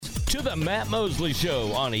to the Matt Mosley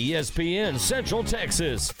Show on ESPN Central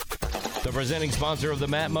Texas. The presenting sponsor of the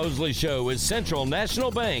Matt Mosley Show is Central National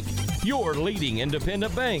Bank, your leading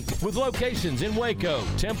independent bank with locations in Waco,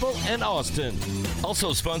 Temple, and Austin.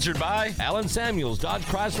 Also sponsored by Allen Samuels, Dodge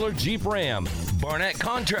Chrysler Jeep Ram, Barnett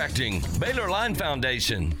Contracting, Baylor Line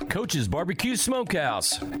Foundation, Coach's Barbecue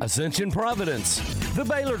Smokehouse, Ascension Providence, The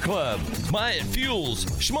Baylor Club, Myatt Fuels,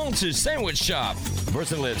 Schmaltz's Sandwich Shop,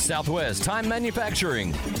 VersaLift Southwest Time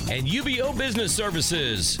Manufacturing, and UBO Business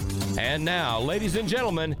Services. And now, ladies and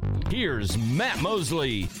gentlemen, here's Matt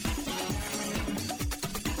Mosley.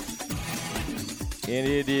 And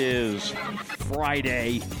it is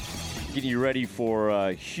Friday, getting you ready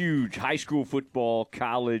for huge high school football,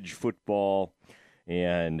 college football,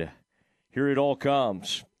 and here it all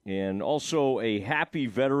comes. And also a happy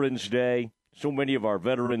Veterans Day. So many of our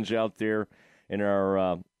veterans out there in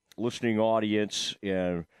our listening audience,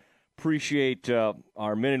 and appreciate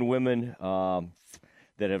our men and women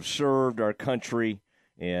that have served our country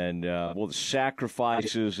and the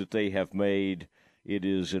sacrifices that they have made. It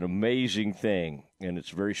is an amazing thing, and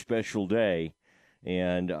it's a very special day.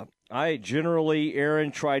 And I generally,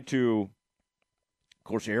 Aaron, try to, of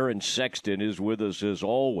course, Aaron Sexton is with us as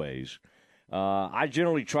always. I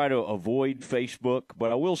generally try to avoid Facebook,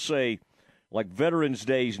 but I will say, like, Veterans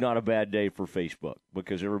Day is not a bad day for Facebook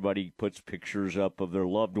because everybody puts pictures up of their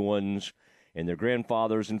loved ones and their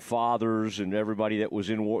grandfathers and fathers and everybody that was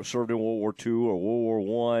served in World War II or World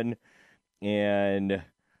War I, and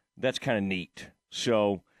that's kind of neat.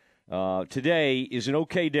 So today is an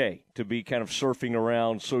okay day to be kind of surfing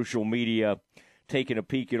around social media, taking a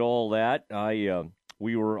peek at all that.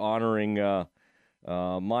 We were honoring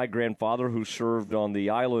my grandfather who served on the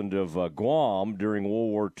island of Guam during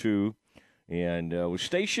World War II and was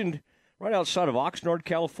stationed right outside of Oxnard,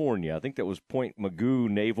 California. I think that was Point Mugu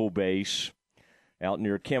Naval Base out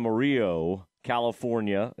near Camarillo,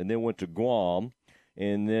 California, and then went to Guam.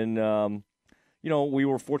 And then we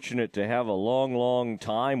were fortunate to have a long, long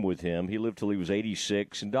time with him. He lived till he was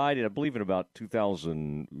 86 and died, I believe, in about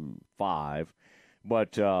 2005.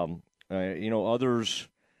 But, others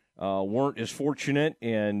weren't as fortunate,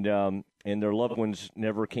 and their loved ones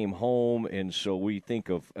never came home. And so we think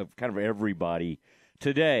of kind of everybody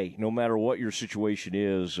today, no matter what your situation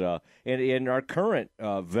is, and our current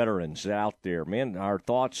veterans out there. Man, our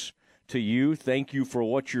thoughts to you. Thank you for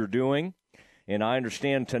what you're doing. And I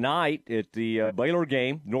understand tonight at the Baylor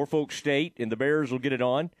game, Norfolk State and the Bears will get it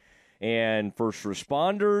on. And first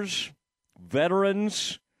responders,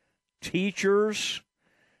 veterans, teachers,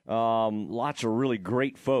 lots of really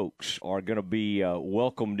great folks are going to be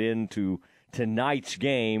welcomed into tonight's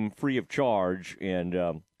game free of charge.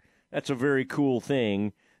 And that's a very cool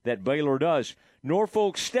thing that Baylor does.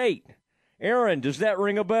 Norfolk State. Aaron, does that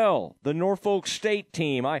ring a bell? The Norfolk State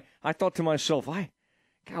team. I thought to myself, why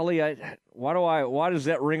does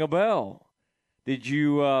that ring a bell? Did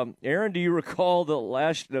you, Aaron, do you recall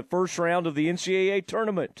the first round of the NCAA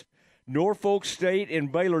tournament? Norfolk State and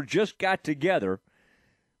Baylor just got together,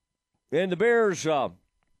 and the Bears ran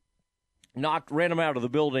them out of the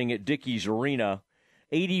building at Dickies Arena.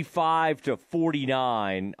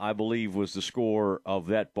 85-49, I believe, was the score of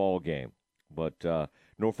that ball game. But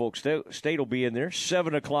Norfolk State will be in there.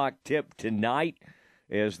 7 o'clock tip tonight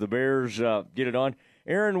as the Bears get it on.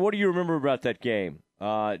 Aaron, what do you remember about that game?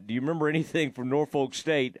 Do you remember anything from Norfolk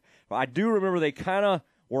State? I do remember they kind of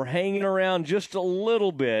were hanging around just a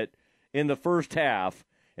little bit in the first half,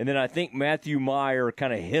 and then I think Matthew Meyer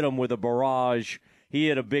kind of hit them with a barrage. He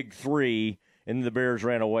hit a big three, and the Bears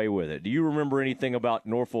ran away with it. Do you remember anything about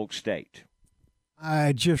Norfolk State?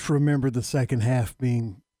 I just remember the second half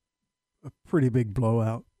being a pretty big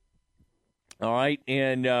blowout. All right,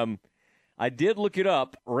 and I did look it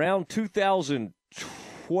up. Around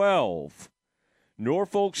 2012,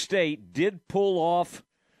 Norfolk State did pull off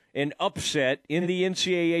an upset in the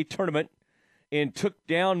NCAA tournament and took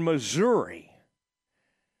down Missouri.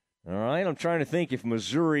 All right, I'm trying to think if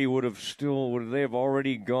Missouri would they have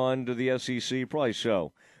already gone to the SEC? Probably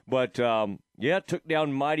so. But, took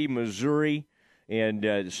down mighty Missouri.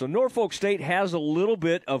 And so Norfolk State has a little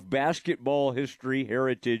bit of basketball history,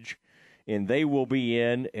 heritage, and they will be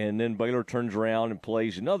in. And then Baylor turns around and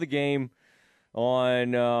plays another game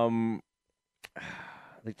on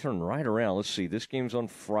they turn right around. Let's see, this game's on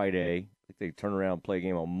Friday. I think they turn around and play a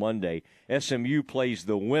game on Monday. SMU plays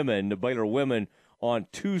the Baylor women, on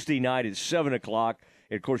Tuesday night at 7 o'clock.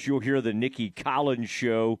 And, of course, you'll hear the Nikki Collins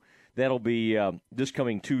show. That'll be this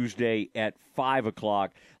coming Tuesday at 5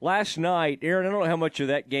 o'clock. Last night, Aaron, I don't know how much of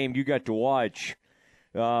that game you got to watch.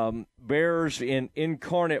 Bears in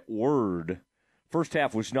Incarnate Word. First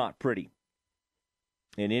half was not pretty.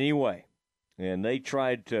 in any way. And they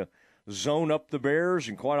tried to zone up the Bears,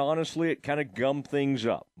 and quite honestly, it kind of gummed things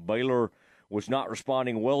up. Baylor was not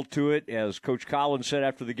responding well to it. As Coach Collins said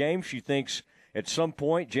after the game, she thinks at some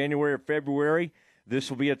point, January or February, this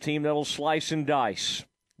will be a team that will slice and dice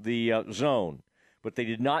the zone. But they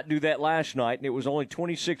did not do that last night, and it was only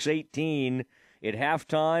 26-18 at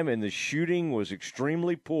halftime, and the shooting was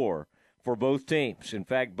extremely poor for both teams. In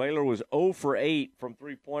fact, Baylor was 0 for 8 from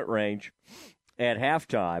three-point range at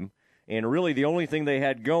halftime, and really the only thing they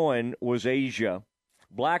had going was Asia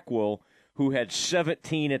Blackwell, who had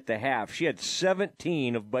 17 at the half. She had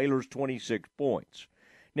 17 of Baylor's 26 points.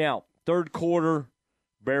 Now, third quarter,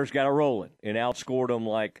 Bears got it rolling and outscored them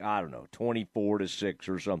 24-6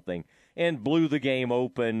 or something, and blew the game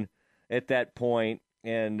open at that point.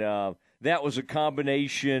 And that was a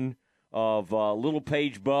combination of Little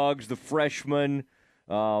Paige Buggs, the freshman.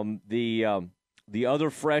 The other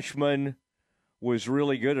freshman was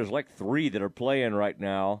really good. There's like three that are playing right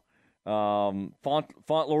now.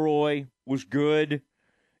 Fauntleroy was good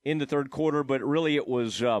in the third quarter, but really it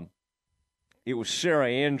was Sarah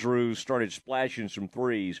Andrews started splashing some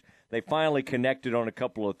threes. They finally connected on a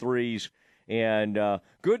couple of threes, and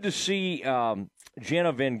good to see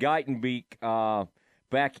Jenna Van Geitenbeek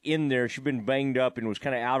back in there. She's been banged up and was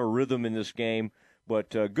kind of out of rhythm in this game, but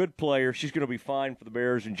good player. She's going to be fine for the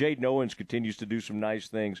Bears, and Jaden Owens continues to do some nice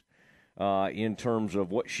things in terms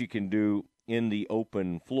of what she can do in the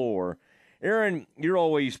open floor. Aaron, you're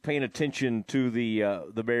always paying attention to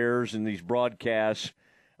the Bears and these broadcasts.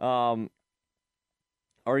 Are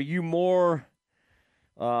you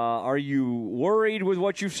worried with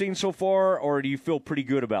what you've seen so far, or do you feel pretty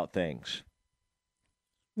good about things?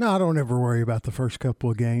 No, I don't ever worry about the first couple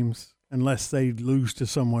of games unless they lose to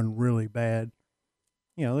someone really bad.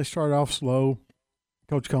 You know, they start off slow.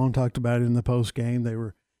 Coach Collins talked about it in the post game. They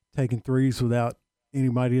were taking threes without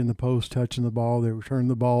anybody in the post touching the ball. They were turning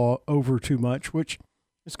the ball over too much, which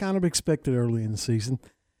is kind of expected early in the season.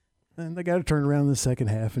 And they got to turn around in the second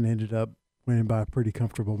half and ended up winning by a pretty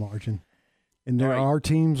comfortable margin. And there are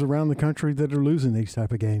teams around the country that are losing these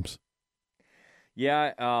type of games.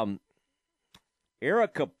 Yeah,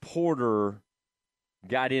 Erica Porter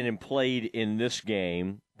got in and played in this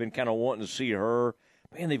game. Been kind of wanting to see her.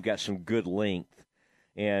 Man, they've got some good length.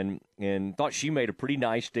 And thought she made a pretty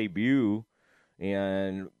nice debut.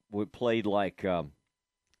 And we played with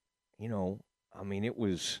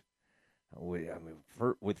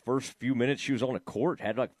first few minutes she was on the court,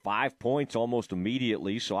 had like 5 points almost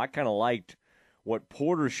immediately. So I kind of liked what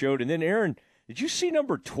Porter showed. And then, Aaron, did you see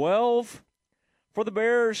number 12 for the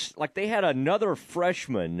Bears? Like, they had another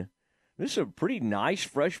freshman. This is a pretty nice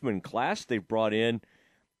freshman class they've brought in.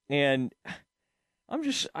 And I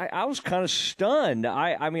was kind of stunned.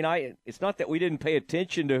 It's not that we didn't pay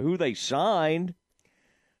attention to who they signed,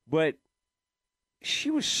 but she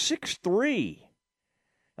was 6'3".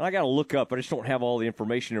 And I got to look up. I just don't have all the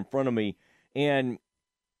information in front of me. And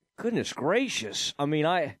goodness gracious,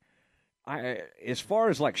 I as far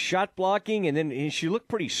as like shot blocking, and she looked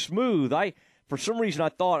pretty smooth. For some reason, I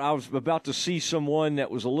thought I was about to see someone that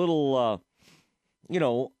was a little, out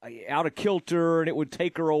of kilter, and it would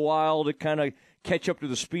take her a while to kind of catch up to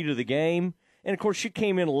the speed of the game. And, of course, she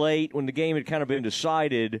came in late when the game had kind of been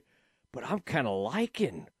decided. But I'm kind of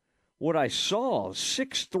liking what I saw.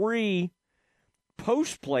 6'3"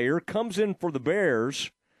 post player comes in for the Bears.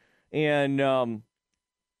 And,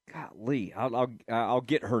 golly, I'll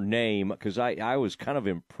get her name because I was kind of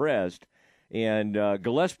impressed. And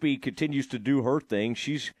Gillespie continues to do her thing.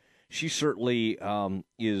 She certainly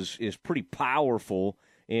is pretty powerful.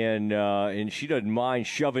 And she doesn't mind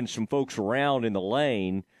shoving some folks around in the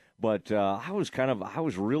lane, but I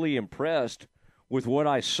was really impressed with what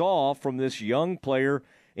I saw from this young player,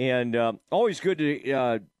 and always good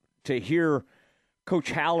to hear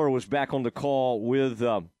Coach Haller was back on the call with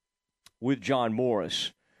John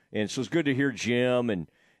Morris, and so it's good to hear Jim and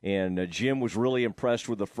Jim was really impressed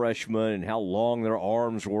with the freshmen and how long their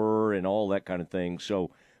arms were and all that kind of thing.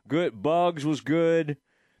 So good, Buggs was good.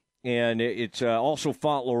 And it's also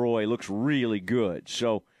Fauntleroy looks really good.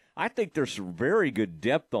 So I think there's some very good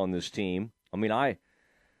depth on this team. I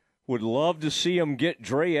would love to see them get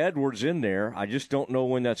Dre Edwards in there. I just don't know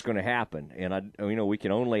when that's going to happen. And, we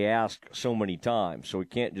can only ask so many times. So we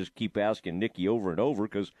can't just keep asking Nikki over and over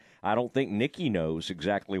because I don't think Nikki knows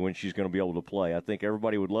exactly when she's going to be able to play. I think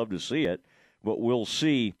everybody would love to see it, but we'll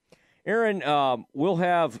see. Aaron, we'll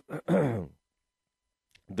have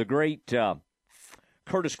the great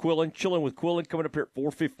Curtis Quillen, Chilling with Quillen, coming up here at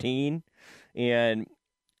 4:15. And,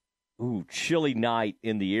 chilly night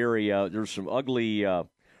in the area. There's some ugly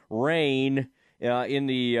rain in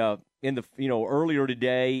the earlier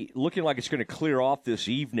today, looking like it's going to clear off this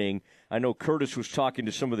evening. I know Curtis was talking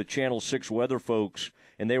to some of the Channel 6 weather folks,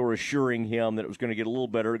 and they were assuring him that it was going to get a little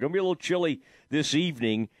better. It's going to be a little chilly this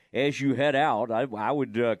evening as you head out. I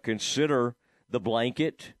would consider the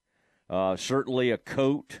blanket, certainly a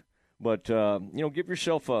coat, but give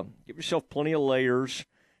yourself plenty of layers,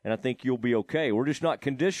 and I think you'll be okay. We're just not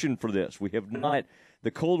conditioned for this. We have not. The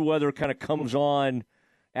cold weather kind of comes on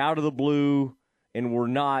out of the blue, and we're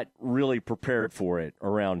not really prepared for it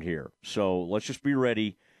around here. So let's just be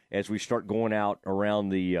ready as we start going out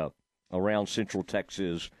around around Central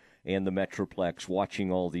Texas and the Metroplex,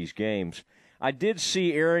 watching all these games. I did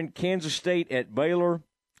see, Aaron, Kansas State at Baylor.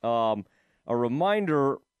 A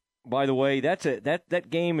reminder, by the way, that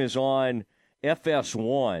game is on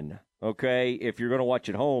FS1. Okay, if you're going to watch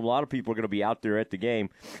at home, a lot of people are going to be out there at the game.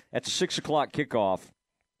 That's a 6 o'clock kickoff.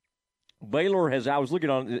 Baylor I was looking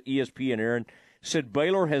on ESPN, Aaron, said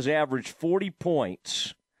Baylor has averaged 40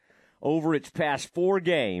 points over its past 4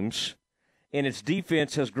 games, and its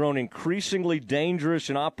defense has grown increasingly dangerous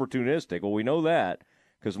and opportunistic. Well, we know that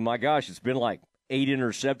because, my gosh, it's been like 8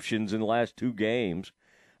 interceptions in the last 2 games.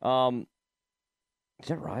 Is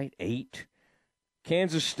that right? 8?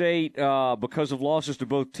 Kansas State, because of losses to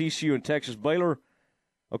both TCU and Texas. Baylor,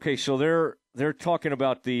 okay, so they're talking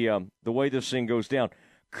about the way this thing goes down.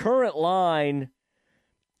 Current line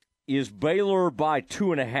is Baylor by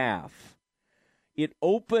 2.5. It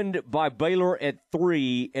opened by Baylor at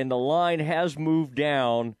 3, and the line has moved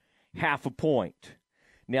down 0.5 point.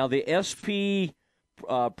 Now, the SP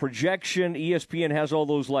projection, ESPN has all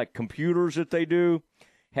those like computers that they do,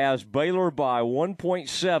 has Baylor by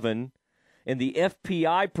 1.7, and the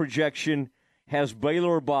FPI projection has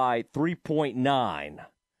Baylor by 3.9.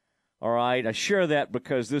 All right, I share that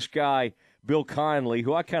because this guy, Bill Conley,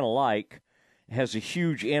 who I kind of like, has a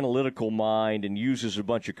huge analytical mind and uses a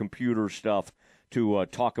bunch of computer stuff to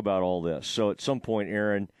talk about all this. So at some point,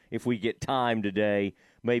 Aaron, if we get time today,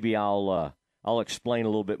 maybe I'll explain a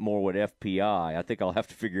little bit more what FPI. I think I'll have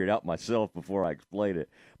to figure it out myself before I explain it.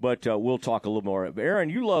 But we'll talk a little more. Aaron,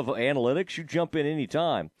 you love analytics. You jump in any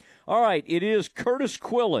time. All right, it is Curtis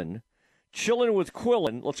Quillen, Chilling with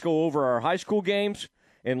Quillen. Let's go over our high school games,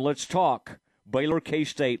 and let's talk Baylor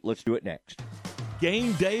K-State. Let's do it next.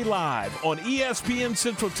 Game Day Live on ESPN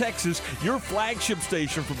Central Texas, your flagship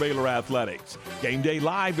station for Baylor Athletics. Game Day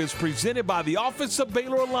Live is presented by the Office of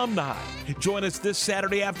Baylor Alumni. Join us this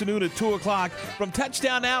Saturday afternoon at 2 o'clock from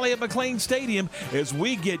Touchdown Alley at McLean Stadium as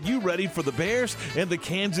we get you ready for the Bears and the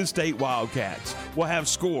Kansas State Wildcats. We'll have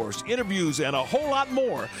scores, interviews, and a whole lot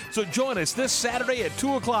more. So join us this Saturday at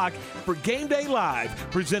 2 o'clock for Game Day Live,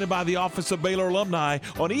 presented by the Office of Baylor Alumni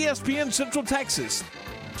on ESPN Central Texas.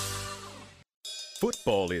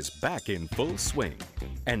 Football is back in full swing,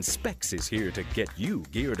 and Specs is here to get you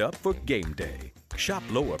geared up for game day. Shop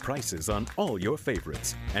lower prices on all your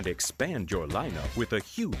favorites and expand your lineup with a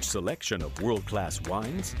huge selection of world-class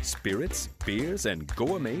wines, spirits, beers, and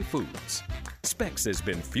gourmet foods. Specs has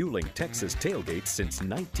been fueling Texas tailgates since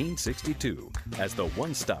 1962 as the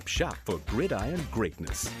one-stop shop for gridiron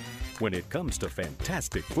greatness. When it comes to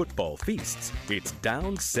fantastic football feasts, it's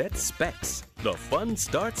Down Set Specs. The fun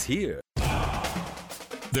starts here.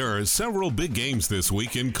 There are several big games this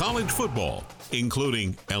week in college football,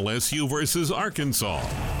 including LSU versus Arkansas,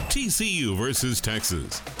 TCU versus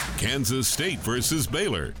Texas, Kansas State versus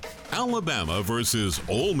Baylor, Alabama versus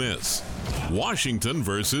Ole Miss, Washington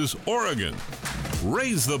versus Oregon.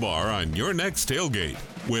 Raise the bar on your next tailgate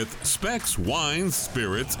with Specs Wines,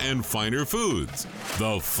 Spirits, and Finer Foods.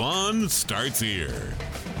 The fun starts here.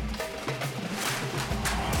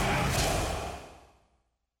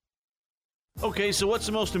 Okay, so what's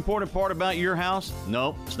the most important part about your house?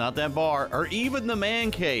 Nope, it's not that bar or even the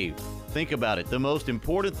man cave. Think about it. The most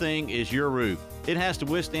important thing is your roof. It has to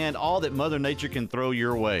withstand all that Mother Nature can throw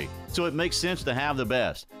your way. So it makes sense to have the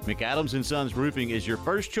best. McAdams & Sons Roofing is your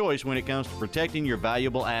first choice when it comes to protecting your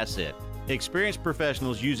valuable asset. Experienced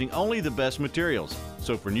professionals using only the best materials.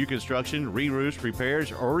 So for new construction, re-roofs,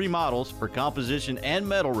 repairs, or remodels for composition and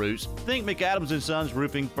metal roofs, think McAdams & Sons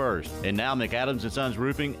Roofing first. And now McAdams & Sons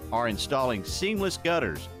Roofing are installing seamless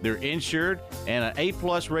gutters. They're insured and an A+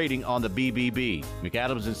 rating on the BBB.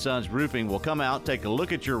 McAdams & Sons Roofing will come out, take a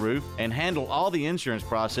look at your roof, and handle all the insurance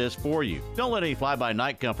process for you. Don't let any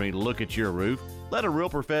fly-by-night company look at your roof. Let a real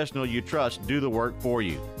professional you trust do the work for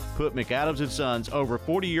you. Put McAdams & Sons over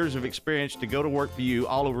 40 years of experience to go to work for you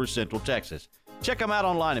all over Central Texas. Check them out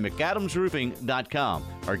online at McAdamsRoofing.com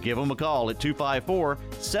or give them a call at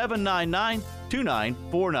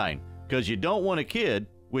 254-799-2949. Because you don't want a kid,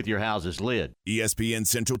 with your house's lid. ESPN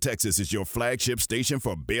Central Texas is your flagship station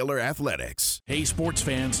for Baylor Athletics. Hey, sports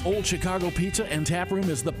fans, Old Chicago Pizza and Tap Room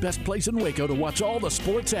is the best place in Waco to watch all the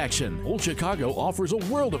sports action. Old Chicago offers a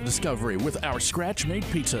world of discovery with our scratch-made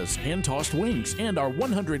pizzas, hand-tossed wings, and our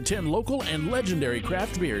 110 local and legendary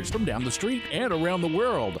craft beers from down the street and around the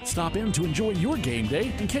world. Stop in to enjoy your game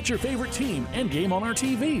day and catch your favorite team and game on our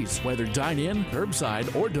TVs. Whether dine-in,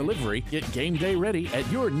 curbside, or delivery, get game day ready at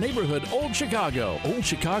your neighborhood Old Chicago. Old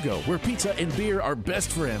Chicago, where pizza and beer are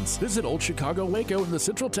best friends. Visit Old Chicago Waco in the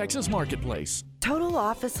Central Texas Marketplace. Total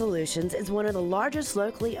Office Solutions is one of the largest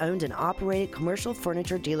locally owned and operated commercial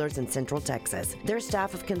furniture dealers in Central Texas. Their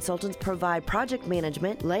staff of consultants provide project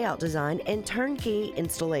management, layout design, and turnkey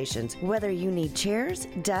installations. Whether you need chairs,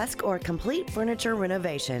 desk, or complete furniture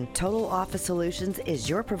renovation, Total Office Solutions is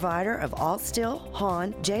your provider of all steel,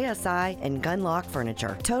 HON, JSI, and Gunlock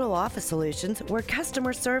furniture. Total Office Solutions, where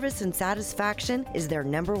customer service and satisfaction is their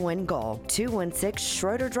number one goal. 216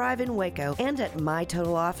 Schroeder Drive in Waco and at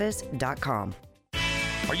mytotaloffice.com.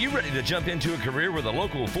 Are you ready to jump into a career with a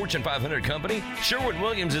local Fortune 500 company?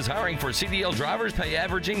 Sherwin-Williams is hiring for CDL drivers, pay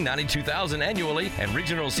averaging $92,000 annually, and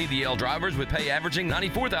regional CDL drivers with pay averaging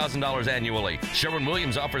 $94,000 annually.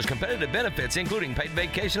 Sherwin-Williams offers competitive benefits, including paid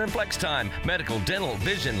vacation and flex time, medical, dental,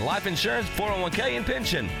 vision, life insurance, 401k, and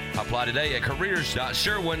pension. Apply today at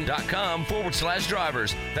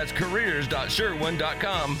careers.sherwin.com/drivers. That's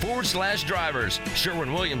careers.sherwin.com/drivers.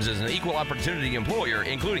 Sherwin-Williams is an equal opportunity employer,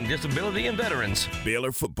 including disability and veterans.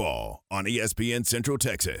 Baylor football on ESPN Central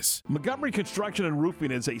Texas. Montgomery Construction and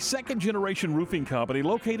Roofing is a second-generation roofing company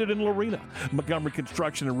located in Lorena. Montgomery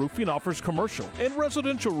Construction and Roofing offers commercial and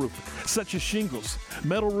residential roofing, such as shingles,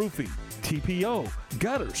 metal roofing, TPO,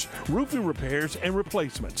 gutters, roofing repairs, and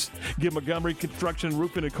replacements. Give Montgomery Construction and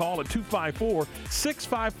Roofing a call at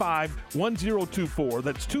 254-655-1024.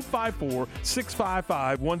 That's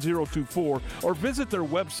 254-655-1024. Or visit their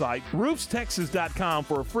website, roofstexas.com,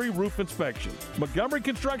 for a free roof inspection. Montgomery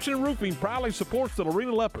Construction and Roofing proudly supports the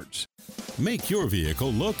Lorena Leopards. Make your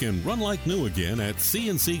vehicle look and run like new again at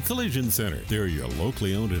CNC Collision Center. They're your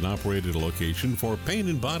locally owned and operated location for paint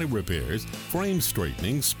and body repairs, frame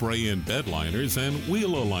straightening, spray and bed liners, and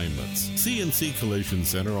wheel alignments. CNC Collision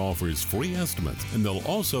Center offers free estimates, and they'll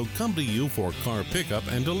also come to you for car pickup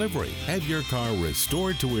and delivery. Have your car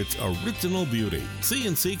restored to its original beauty.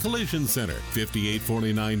 CNC Collision Center,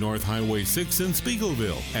 5849 North Highway 6 in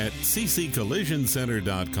Spiegelville, at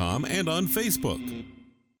cccollisioncenter.com and on Facebook.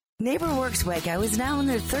 NeighborWorks Waco is now in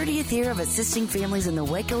their 30th year of assisting families in the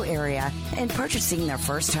Waco area and purchasing their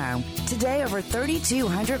first home. Today, over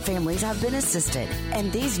 3,200 families have been assisted,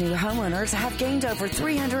 and these new homeowners have gained over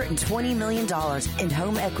 $320 million in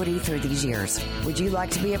home equity through these years. Would you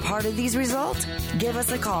like to be a part of these results? Give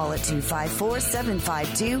us a call at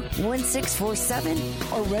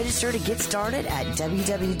 254-752-1647 or register to get started at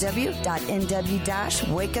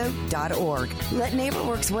www.nw-waco.org. Let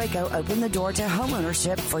NeighborWorks Waco open the door to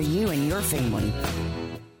homeownership for you and your family.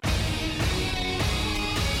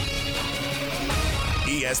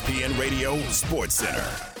 ESPN Radio Sports Center.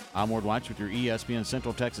 I'm Ward Weitz with your ESPN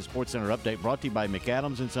Central Texas Sports Center update, brought to you by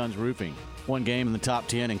McAdams & Sons Roofing. One game in the top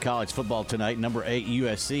 10 in college football tonight. Number 8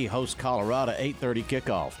 USC hosts Colorado, 8:30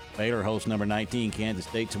 kickoff. Baylor hosts number 19 Kansas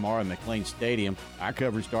State tomorrow at McLean Stadium. Our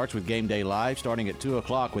coverage starts with Game Day Live starting at 2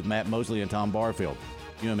 o'clock with Matt Mosley and Tom Barfield.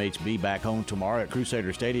 UMHB back home tomorrow at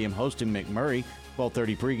Crusader Stadium hosting McMurray.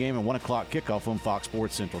 12:30 pregame and 1 o'clock kickoff on Fox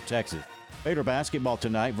Sports Central Texas. Baylor basketball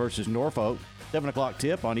tonight versus Norfolk. 7 o'clock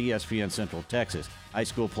tip on ESPN Central Texas. High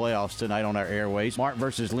school playoffs tonight on our airways. Martin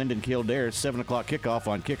versus Linden Kildare, 7 o'clock kickoff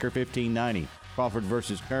on Kicker 1590. Crawford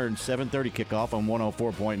versus Kern, 7:30 kickoff on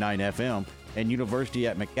 104.9 FM. And University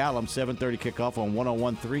at McAllen, 7:30 kickoff on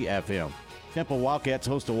 101.3 FM. Temple Wildcats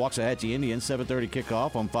host the Waxahachie Indians, 7:30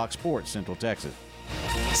 kickoff on Fox Sports Central Texas.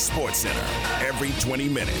 Sports Center, every 20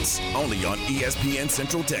 minutes, only on ESPN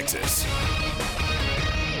Central Texas.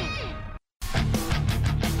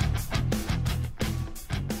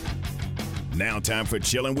 Now time for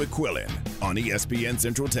Chillin' with Quillin on ESPN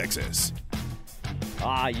Central Texas.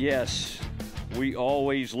 Ah, yes. We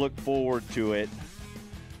always look forward to it.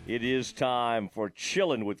 It is time for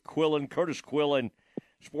Chillin' with Quillin. Curtis Quillin,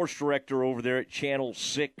 sports director over there at Channel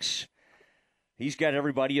 6. He's got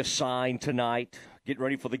everybody assigned tonight, getting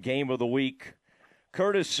ready for the game of the week.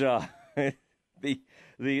 Curtis, the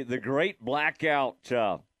great blackout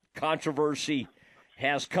controversy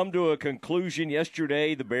has come to a conclusion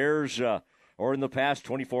yesterday. The Bears, or in the past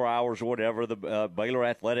 24 hours or whatever, the Baylor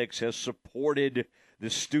Athletics has supported the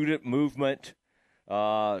student movement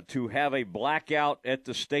to have a blackout at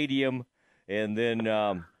the stadium, and then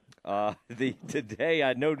Today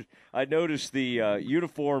I noticed the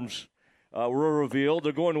uniforms were revealed.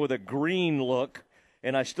 They're going with a green look,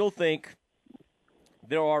 and I still think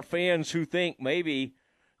there are fans who think maybe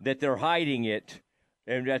that they're hiding it,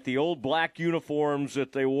 and that the old black uniforms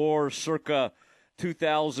that they wore circa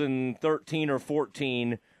 2013 or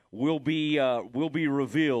 14 will be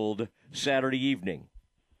revealed Saturday evening.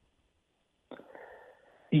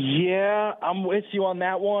 Yeah, I'm with you on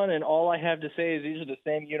that one, and all I have to say is these are the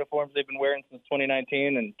same uniforms they've been wearing since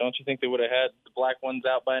 2019, and don't you think they would have had the black ones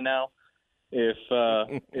out by now if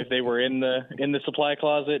they were in the supply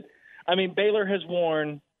closet? I mean, Baylor has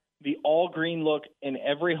worn the all-green look in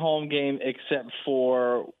every home game except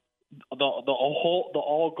for the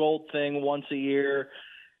all-gold thing once a year,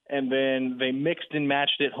 and then they mixed and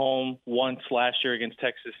matched it home once last year against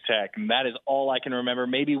Texas Tech, and that is all I can remember.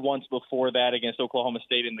 Maybe once before that against Oklahoma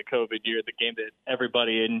State in the COVID year, the game that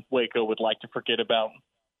everybody in Waco would like to forget about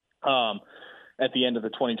at the end of the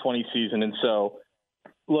 2020 season. And so,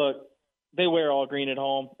 look, they wear all green at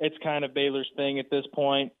home. It's kind of Baylor's thing at this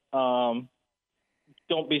point.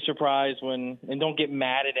 Don't be surprised and don't get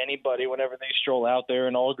mad at anybody whenever they stroll out there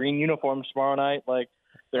in all green uniforms tomorrow night. Like,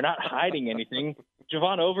 they're not hiding anything.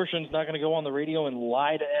 Javon Overshown's not going to go on the radio and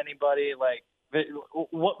lie to anybody. Like,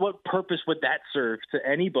 what purpose would that serve to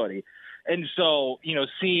anybody? And so,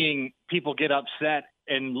 seeing people get upset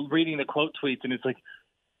and reading the quote tweets, and it's like,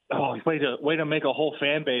 oh, way to make a whole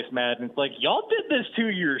fan base mad. And it's like, y'all did this to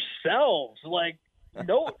yourselves. Like,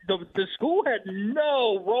 no, the school had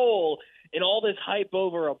no role in all this hype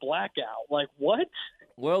over a blackout. Like, what?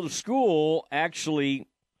 Well, the school actually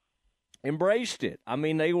embraced it. I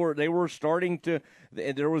mean, they were starting to.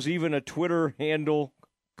 There was even a Twitter handle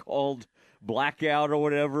called Blackout or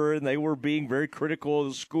whatever, and they were being very critical of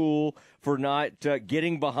the school for not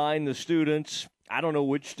getting behind the students. I don't know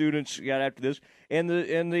which students got after this, and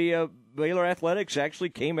the Baylor Athletics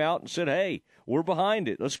actually came out and said, "Hey, we're behind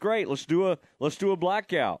it. That's great. Let's do a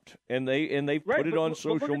blackout." And they put it on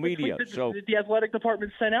social media. So the athletic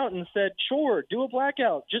department sent out and said, "Sure, do a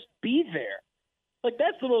blackout. Just be there." Like,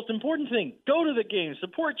 that's the most important thing. Go to the game,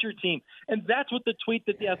 support your team. And that's what the tweet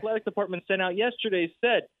that the athletic department sent out yesterday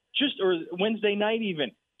said, or Wednesday night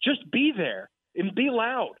even. Just be there and be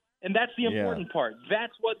loud. And that's the important part.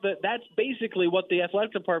 That's basically what the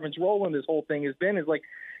athletic department's role in this whole thing has been, is like,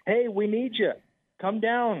 hey, we need you. Come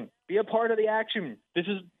down. Be a part of the action. This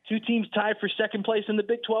is two teams tied for second place in the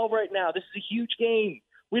Big 12 right now. This is a huge game.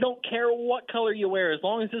 We don't care what color you wear as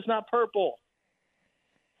long as it's not purple.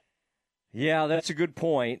 Yeah, that's a good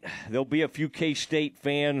point. There'll be a few K-State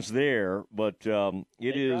fans there, but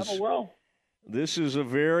this is a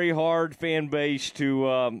very hard fan base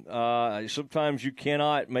to sometimes you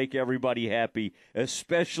cannot make everybody happy,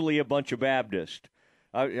 especially a bunch of Baptists.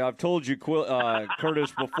 I've told you,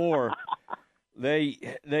 Curtis, before, they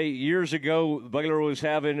years ago, Baylor was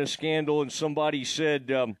having a scandal, and somebody said,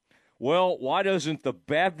 well, why doesn't the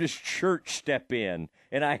Baptist church step in?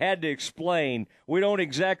 And I had to explain, we don't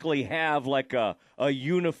exactly have like a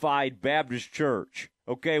unified Baptist church.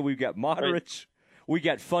 Okay, we've got moderates, we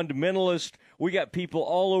got fundamentalists, we got people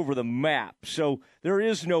all over the map. So there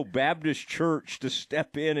is no Baptist church to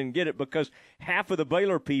step in and get it, because half of the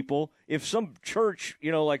Baylor people, if some church,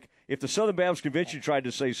 like if the Southern Baptist Convention tried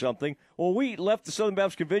to say something, well, we left the Southern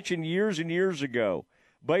Baptist Convention years and years ago.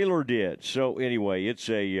 Baylor did. So anyway,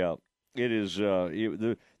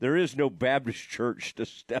 there is no Baptist church to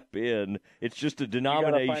step in. It's just a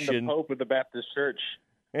denomination. You got to find the Pope of the Baptist Church.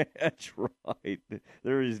 That's right.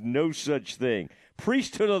 There is no such thing.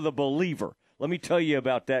 Priesthood of the believer. Let me tell you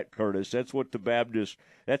about that, Curtis. That's what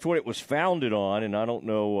it was founded on, and I don't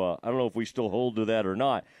know if we still hold to that or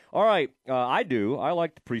not. All right, I do. I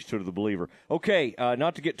like the priesthood of the believer. Okay,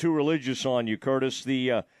 not to get too religious on you, Curtis.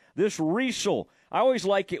 This Riesel, I always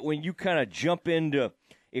like it when you kind of jump into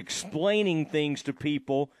explaining things to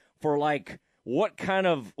people for like what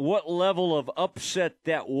level of upset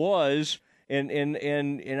that was, and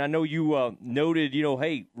I know you noted,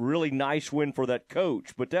 hey, really nice win for that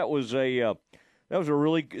coach, but that was a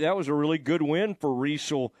really good win for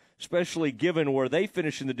Riesel, especially given where they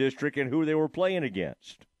finished in the district and who they were playing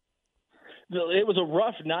against. It was a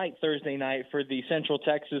rough night Thursday night for the Central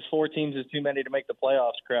Texas 4 teams is too many to make the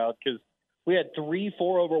playoffs crowd, because we had 3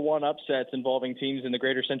 4-over-1 upsets involving teams in the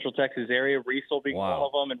greater Central Texas area, Riesel being one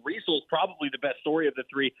of them. And Riesel is probably the best story of the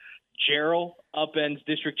 3. Jarrell upends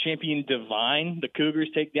district champion Devine. The Cougars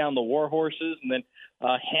take down the Warhorses. And then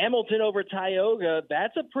Hamilton over Tioga.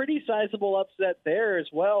 That's a pretty sizable upset there as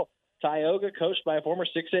well. Tioga, coached by a former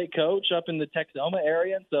 6'8 coach up in the Texoma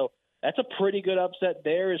area. And so that's a pretty good upset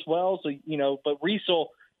there as well. So, but Riesel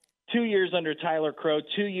 2 years under Tyler Crow,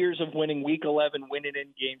 2 years of winning Week 11, winning in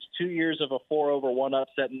games, 2 years of a 4-1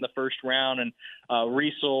 upset in the first round, and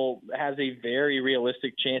Riesel has a very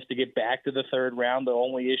realistic chance to get back to the third round. The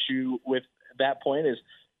only issue with that point is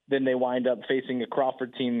then they wind up facing a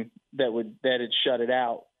Crawford team that had shut it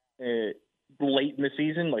out late in the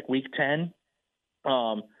season, like Week 10.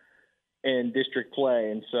 In district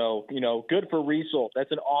play. And so, good for Riesel.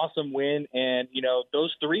 That's an awesome win. And,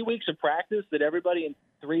 those 3 weeks of practice that everybody in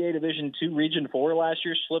 3A Division II Region 4 last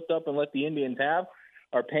year slipped up and let the Indians have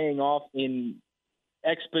are paying off in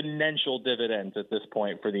exponential dividends at this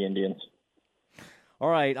point for the Indians. All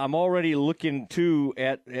right, I'm already looking, too,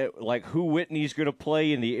 at like who Whitney's going to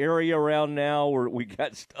play in the area around now where we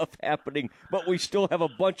got stuff happening, but we still have a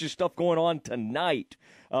bunch of stuff going on tonight.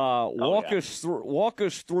 Walk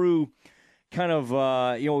us through kind of,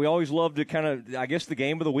 we always love to kind of, I guess the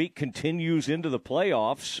game of the week continues into the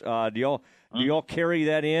playoffs. Do y'all carry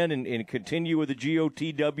that in and continue with the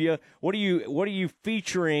GOTW? What are you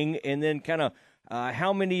featuring, and then kind of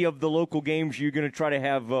how many of the local games are you going to try to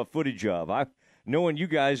have footage of? Knowing you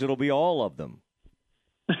guys, it'll be all of them.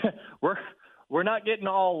 We're not getting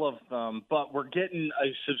all of them, but we're getting a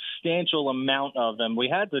substantial amount of them. We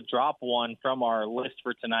had to drop one from our list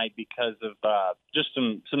for tonight because of just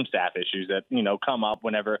some staff issues that come up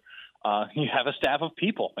whenever you have a staff of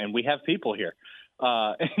people, and we have people here,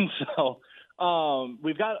 and so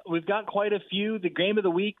we've got quite a few. The game of the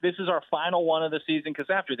week. This is our final one of the season because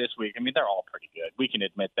after this week, they're all pretty good. We can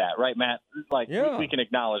admit that, right, Matt? We can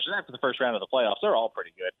acknowledge that after the first round of the playoffs, they're all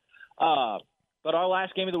pretty good. But our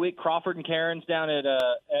last game of the week, Crawford and Cairns down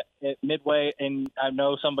at Midway, and I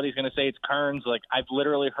know somebody's going to say it's Kearns. I've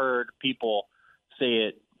literally heard people say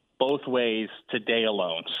it both ways today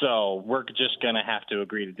alone. So we're just going to have to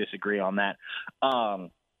agree to disagree on that. And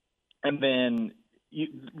then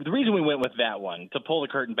the reason we went with that one, to pull the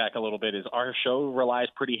curtain back a little bit, is our show relies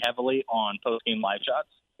pretty heavily on post-game live shots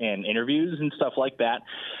and interviews and stuff like that.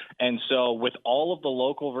 And so with all of the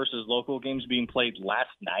local versus local games being played last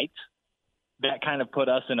night, that kind of put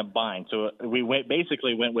us in a bind. So we went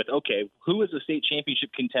with, okay, who is a state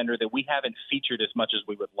championship contender that we haven't featured as much as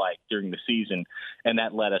we would like during the season? And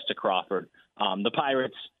that led us to Crawford. The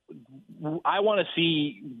Pirates, I want to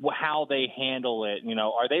see how they handle it.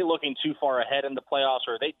 Are they looking too far ahead in the playoffs,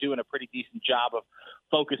 or are they doing a pretty decent job of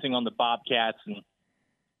focusing on the Bobcats and,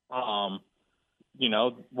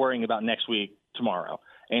 worrying about next week, tomorrow?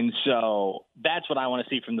 And so that's what I want to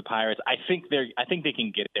see from the Pirates. I think they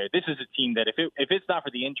can get there. This is a team that if it's not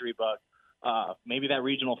for the injury bug, maybe that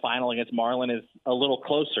regional final against Marlin is a little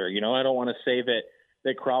closer. I don't want to say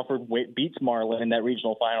that Crawford beats Marlin in that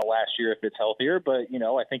regional final last year if it's healthier, but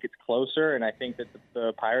I think it's closer, and I think that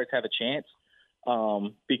the Pirates have a chance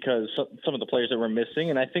because some of the players that were missing,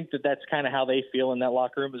 and I think that that's kind of how they feel in that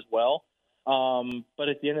locker room as well. But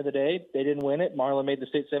at the end of the day, they didn't win it. Marlin made the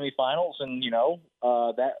state semifinals, and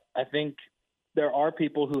that I think there are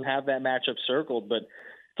people who have that matchup circled, but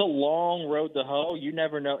it's a long road to hoe. You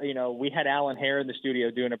never know. We had Alan Hare in the studio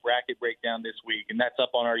doing a bracket breakdown this week, and that's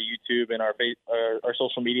up on our YouTube and our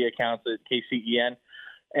social media accounts at KCEN.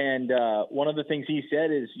 And one of the things he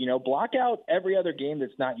said is, block out every other game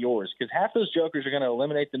that's not yours, because half those jokers are going to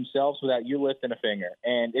eliminate themselves without you lifting a finger.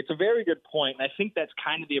 And it's a very good point. And I think that's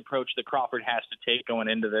kind of the approach that Crawford has to take going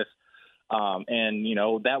into this. And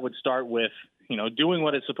that would start with, doing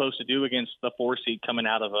what it's supposed to do against the 4 seed coming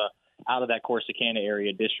out of that Corsicana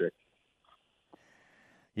area district.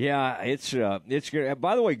 Yeah, it's good.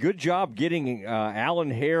 By the way, good job getting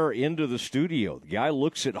Alan Hare into the studio. The guy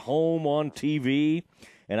looks at home on TV.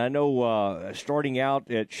 And I know starting out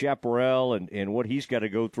at Chaparral and what he's got to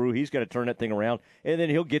go through, he's got to turn that thing around, and then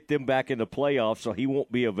he'll get them back in the playoffs, so he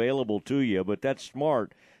won't be available to you. But that's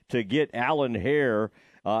smart to get Alan Hare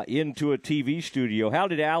into a TV studio. How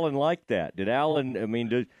did Alan like that? Did Alan?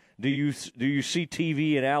 Do you see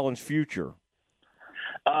TV in Alan's future?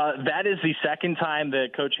 That is the second time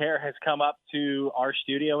that Coach Hare has come up to our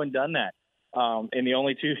studio and done that. And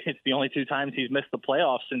it's the only two times he's missed the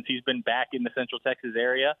playoffs since he's been back in the Central Texas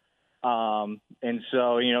area. And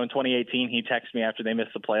so, in 2018, he texted me after they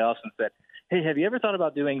missed the playoffs and said, "Hey, have you ever thought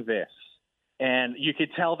about doing this?" And you could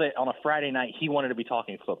tell that on a Friday night, he wanted to be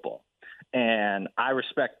talking football. And I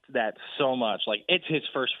respect that so much. It's his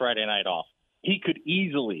first Friday night off. He could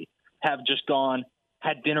easily have just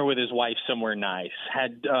had dinner with his wife somewhere nice,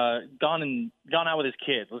 had gone out with his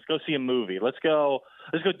kids. Let's go see a movie. Let's go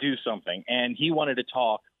do something. And he wanted to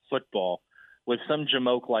talk football with some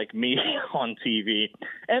jamoke like me on TV.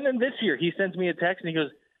 And then this year he sends me a text and he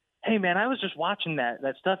goes, "Hey man, I was just watching that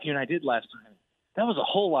stuff you and I did last time. That was a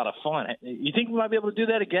whole lot of fun. You think we might be able to do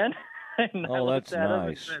that again?" And oh, that's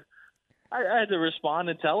nice. I had to respond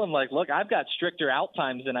and tell him, like, look, I've got stricter out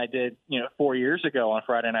times than I did, 4 years ago on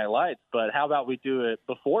Friday Night Lights, but how about we do it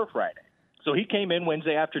before Friday? So he came in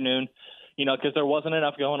Wednesday afternoon, because there wasn't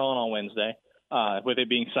enough going on Wednesday, with it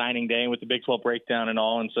being signing day and with the Big 12 breakdown and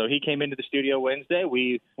all. And so he came into the studio Wednesday.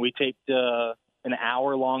 We taped an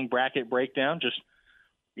hour-long bracket breakdown, just,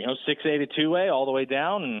 6A to 2A all the way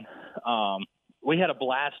down. And we had a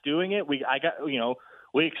blast doing it.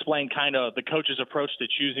 We explained kind of the coach's approach to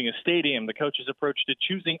choosing a stadium, the coach's approach to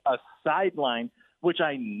choosing a sideline, which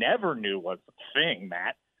I never knew was a thing,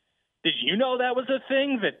 Matt. Did you know that was a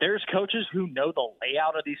thing, that there's coaches who know the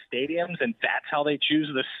layout of these stadiums and that's how they choose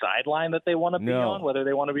the sideline that they want to be on, whether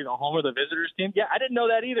they want to be the home or the visitors team? Yeah, I didn't know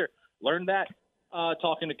that either. Learned that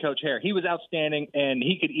talking to Coach Hare. He was outstanding, and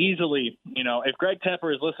he could easily, if Greg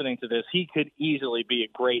Tepper is listening to this, he could easily be a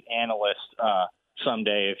great analyst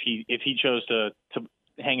someday if he chose to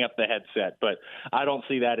hang up the headset. But I don't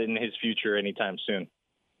see that in his future anytime soon.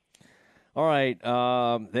 All right,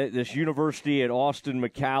 this university at Austin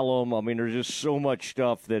McCallum, I mean, there's just so much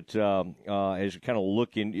stuff that as you kind of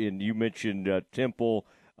look in, and you mentioned Temple.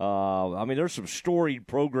 I mean, there's some storied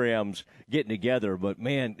programs getting together, but,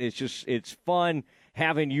 man, it's fun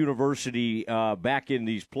having university back in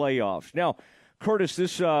these playoffs. Now, Curtis,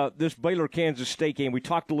 this Baylor-Kansas State game, we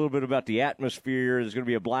talked a little bit about the atmosphere. There's going to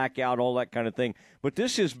be a blackout, all that kind of thing. But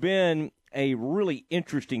this has been a really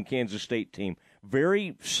interesting Kansas State team.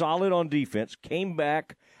 Very solid on defense. Came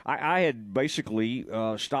back. I had basically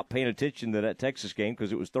stopped paying attention to that Texas game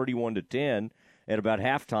because it was 31-10 at about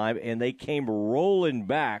halftime, and they came rolling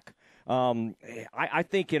back. I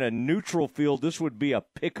think in a neutral field, this would be a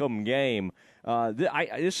pick'em game.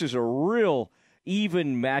 This is a real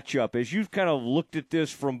even matchup. As you've kind of looked at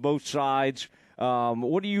this from both sides,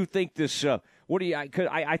 what do you think this?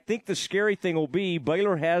 I think the scary thing will be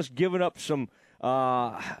Baylor has given up some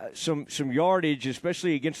yardage,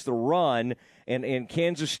 especially against the run, and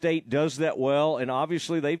Kansas State does that well, and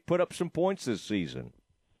obviously they've put up some points this season.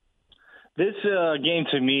 This game,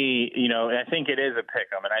 to me, I think it is a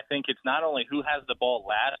pick'em, and I think it's not only who has the ball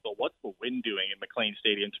last, but what's the wind doing in McLean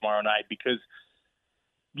Stadium tomorrow night, because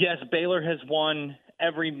yes, Baylor has won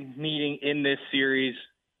every meeting in this series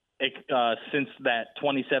since that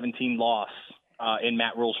 2017 loss in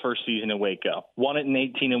Matt Rule's first season in Waco. Won it in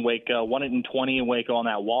 18 in Waco, won it in 20 in Waco on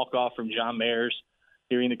that walk-off from John Mayers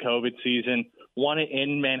during the COVID season, won it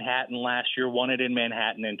in Manhattan last year, won it in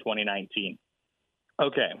Manhattan in 2019.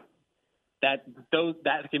 Okay, that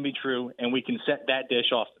can be true, and we can set that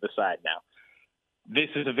dish off to the side now. This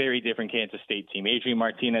is a very different Kansas State team. Adrian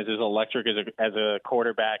Martinez is electric as a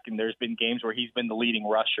quarterback, and there's been games where he's been the leading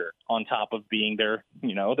rusher on top of being their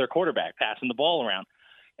quarterback, passing the ball around.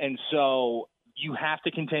 And so you have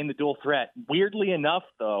to contain the dual threat. Weirdly enough,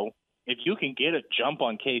 though, if you can get a jump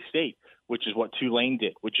on K-State, which is what Tulane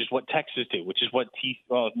did, which is what Texas did, which is what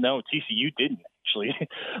TCU didn't actually.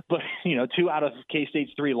 But, 2 out of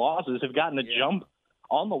K-State's 3 losses have gotten a jump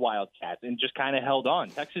on the Wildcats and just kind of held on.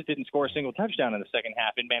 Texas didn't score a single touchdown in the second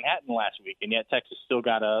half in Manhattan last week, and yet Texas still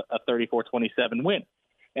got a 34-27 win.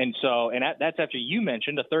 And so, that's after you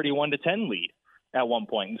mentioned a 31-10 lead at one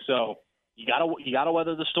point. And so you gotta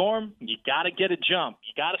weather the storm. You gotta get a jump.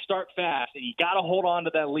 You gotta start fast, and you gotta hold on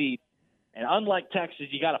to that lead. And unlike Texas,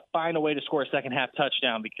 you gotta find a way to score a second half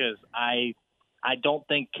touchdown, because I don't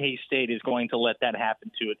think K-State is going to let that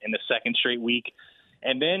happen to it in the second straight week.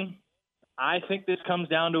 And then I think this comes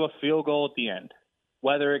down to a field goal at the end.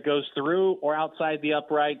 Whether it goes through or outside the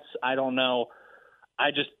uprights, I don't know.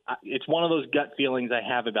 It's one of those gut feelings I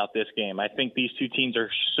have about this game. I think these two teams are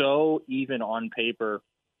so even on paper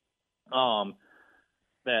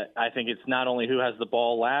that I think it's not only who has the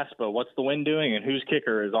ball last, but what's the wind doing and whose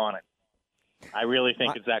kicker is on it. I really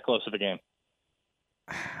think it's that close of a game.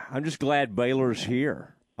 I'm just glad Baylor's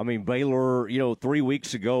here. I mean, Baylor, 3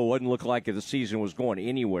 weeks ago wouldn't look like the season was going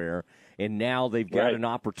anywhere, and now they've got an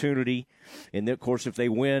opportunity. And, of course, if they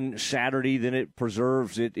win Saturday, then it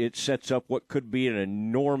preserves it. It sets up what could be an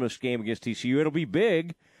enormous game against TCU. It'll be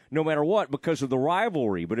big no matter what because of the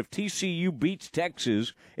rivalry. But if TCU beats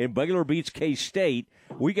Texas and Baylor beats K-State,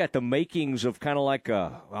 we got the makings of kind of like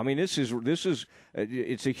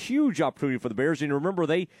it's a huge opportunity for the Bears. And remember,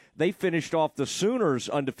 they finished off the Sooners'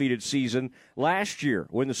 undefeated season last year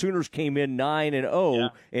when the Sooners came in 9-0,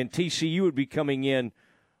 and TCU would be coming in,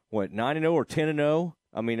 9-0 or 10-0?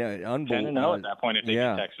 I mean, unbelievable. 10-0 at that point if they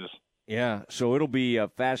beat Texas. Yeah, so it'll be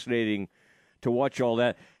fascinating to watch all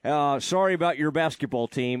that. Sorry about your basketball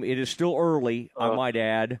team. It is still early, I might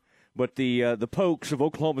add. But the Pokes of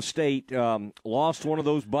Oklahoma State lost one of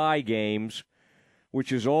those bye games,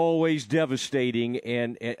 which is always devastating.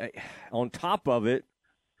 And on top of it,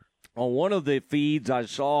 on one of the feeds, I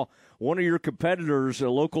saw one of your competitors, a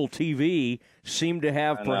local TV, seemed to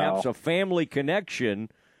have perhaps a family connection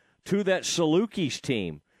to that Salukis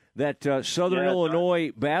team, that Southern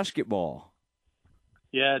Illinois basketball.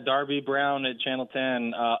 Yeah, Darby Brown at Channel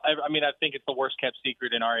 10. I think it's the worst kept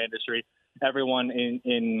secret in our industry. Everyone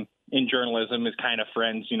in journalism is kind of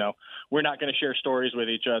friends. You know, we're not going to share stories with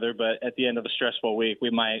each other, but at the end of a stressful week, we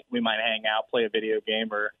might hang out, play a video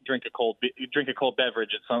game, or drink a cold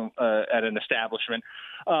beverage at an establishment.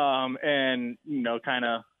 And you know,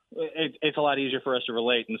 it's a lot easier for us to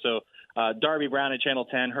relate. And so, Darby Brown at Channel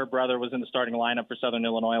 10, her brother was in the starting lineup for Southern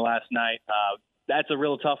Illinois last night. That's a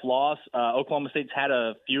real tough loss. Oklahoma State's had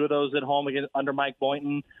a few of those at home under Mike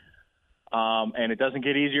Boynton. And it doesn't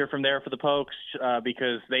get easier from there for the Pokes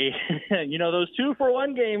because they, you know, those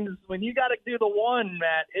 2-for-1 games, when you got to do the one,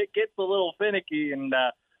 Matt, it gets a little finicky. And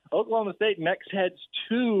Oklahoma State next heads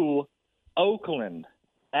to Oakland,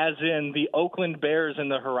 as in the Oakland Bears in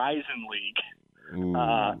the Horizon League.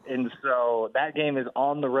 And so that game is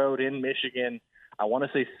on the road in Michigan. I want to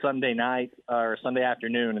say Sunday night or Sunday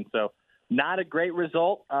afternoon. And so not a great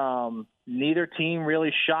result. Neither team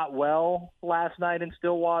really shot well last night in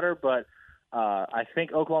Stillwater, but I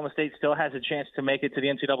think Oklahoma State still has a chance to make it to the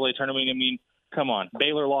NCAA tournament. I mean, come on.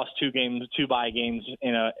 Baylor lost 2 bye games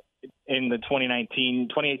in the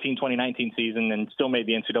 2018-2019 season and still made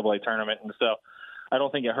the NCAA tournament. And so I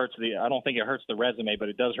don't think it hurts the resume, but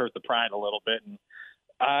it does hurt the pride a little bit. And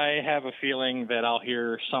I have a feeling that I'll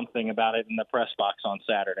hear something about it in the press box on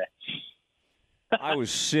Saturday. I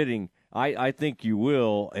was sitting. I think you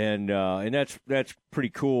will, and that's pretty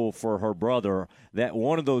cool for her brother. That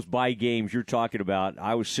one of those bye games you're talking about,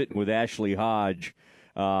 I was sitting with Ashley Hodge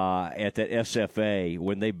at that SFA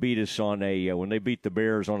when they beat us when they beat the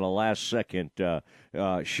Bears on a last second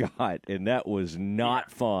shot, and that was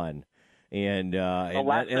not fun. And a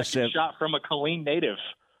last second shot from a Killeen native.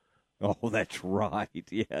 Oh, that's right.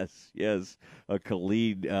 Yes. A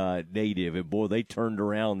Khalid native. And, boy, they turned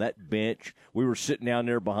around that bench. We were sitting down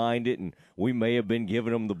there behind it, and we may have been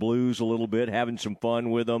giving them the blues a little bit, having some fun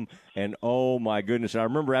with them. And, oh, my goodness. And I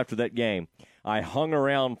remember after that game, I hung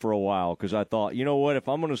around for a while because I thought, you know what, if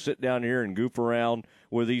I'm going to sit down here and goof around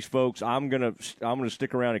with these folks, I'm going to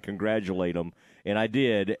stick around and congratulate them. And I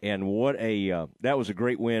did. And that was a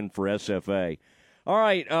great win for SFA. All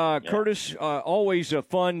right, Curtis, always a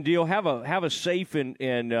fun deal. Have a safe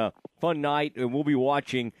and fun night, and we'll be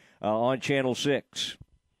watching on Channel 6.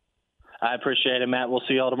 I appreciate it, Matt. We'll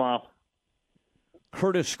see you all tomorrow.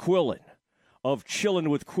 Curtis Quillen of Chillin'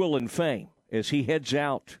 with Quillen fame as he heads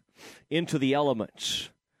out into the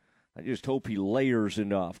elements. I just hope he layers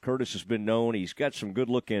enough. Curtis has been known. He's got some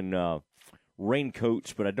good-looking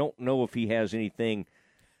raincoats, but I don't know if he has anything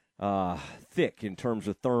thick in terms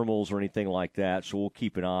of thermals or anything like that, so we'll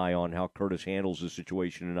keep an eye on how Curtis handles the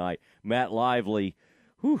situation tonight. Matt Lively,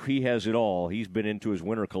 he has it all. He's been into his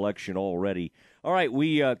winter collection already. All right,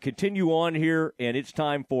 we continue on here, and it's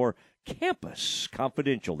time for Campus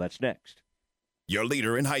Confidential. That's next. Your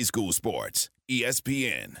leader in high school sports,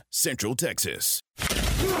 ESPN, Central Texas.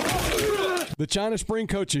 The China Spring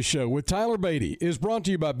Coaches Show with Tyler Beatty is brought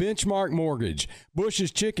to you by Benchmark Mortgage,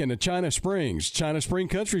 Bush's Chicken at China Springs, China Spring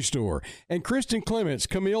Country Store, and Kristen Clements,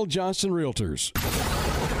 Camille Johnson Realtors.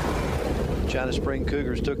 China Spring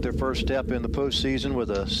Cougars took their first step in the postseason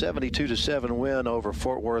with a 72-7 win over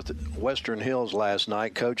Fort Worth Western Hills last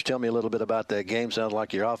night. Coach, tell me a little bit about that game. Sounded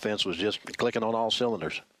like your offense was just clicking on all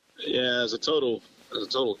cylinders. Yeah, as a total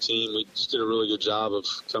team, we just did a really good job of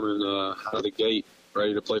coming out of the gate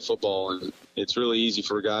ready to play football, and it's really easy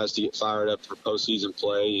for guys to get fired up for postseason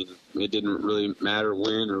play, and it didn't really matter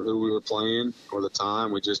when or who we were playing or the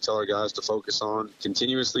time. We just tell our guys to focus on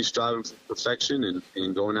continuously striving for perfection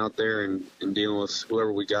and going out there and dealing with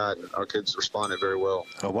whoever we got. Our kids responded very well.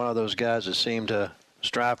 One of those guys that seemed to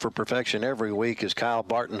strive for perfection every week is Kyle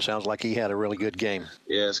Barton. Sounds like he had a really good game.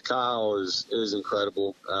 Yes, Kyle is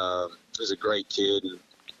incredible. He's a great kid and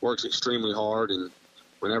works extremely hard, and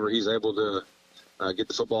whenever he's able to get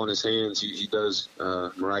the football in his hands, he does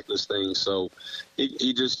miraculous things. So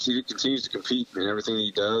he continues to compete in everything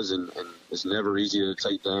he does, and it's never easy to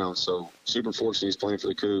take down. So super fortunate he's playing for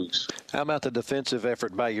the Cougs. How about the defensive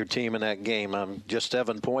effort by your team in that game? Just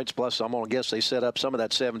 7 points, plus I'm going to guess they set up some of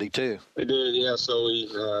that 72. They did, yeah. So we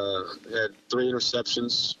had 3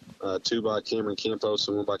 interceptions, 2 by Cameron Campos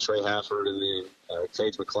and 1 by Trey Hafford, and then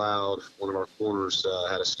Cage McLeod, one of our corners,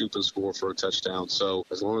 had a scoop and score for a touchdown. So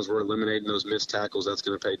as long as we're eliminating those missed tackles, that's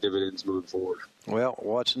going to pay dividends moving forward. Well,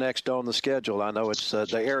 what's next on the schedule? I know it's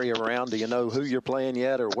the area around. Do you know who you're playing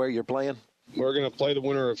yet or where you're playing? We're going to play the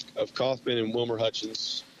winner of Kaufman and Wilmer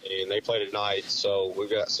Hutchins. and they play tonight. So we've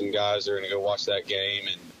got some guys that are going to go watch that game.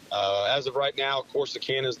 And as of right now,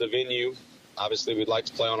 Corsicana is the venue. Obviously, we'd like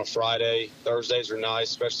to play on a Friday. Thursdays are nice,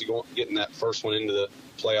 especially getting that first one into the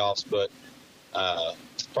playoffs. But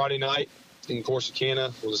Friday night in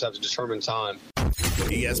Corsicana, we'll just have to determine time.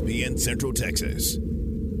 ESPN Central Texas.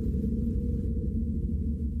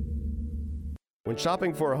 When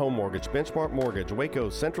shopping for a home mortgage, Benchmark Mortgage, Waco,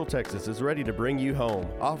 Central Texas is ready to bring you home,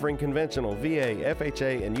 offering conventional VA,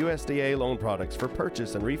 FHA, and USDA loan products for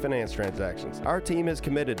purchase and refinance transactions. Our team is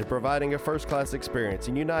committed to providing a first-class experience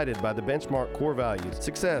and united by the Benchmark core values: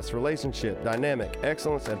 success, relationship, dynamic,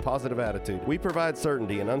 excellence, and positive attitude. We provide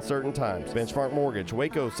certainty in uncertain times. Benchmark Mortgage,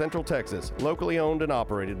 Waco, Central Texas, locally owned and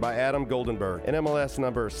operated by Adam Goldenberg, NMLS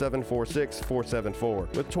number 746474,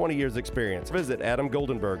 with 20 years experience. Visit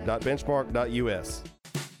adamgoldenberg.benchmark.us.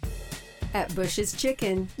 At Bush's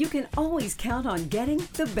Chicken, you can always count on getting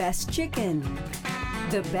the best chicken,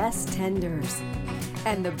 the best tenders,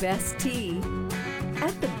 and the best tea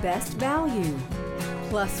at the best value.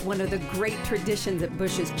 Plus, one of the great traditions at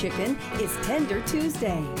Bush's Chicken is Tender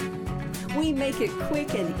Tuesday. We make it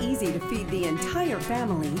quick and easy to feed the entire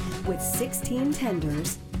family with 16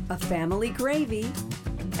 tenders, a family gravy,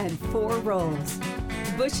 and 4 rolls.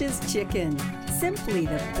 Bush's Chicken, simply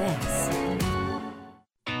the best.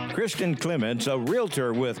 Kristen Clements, a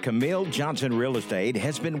realtor with Camille Johnson Real Estate,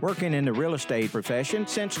 has been working in the real estate profession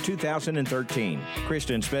since 2013.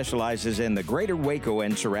 Kristen specializes in the greater Waco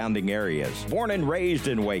and surrounding areas. Born and raised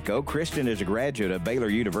in Waco, Kristen is a graduate of Baylor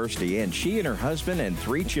University, and she and her husband and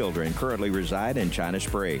 3 children currently reside in China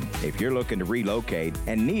Spring. If you're looking to relocate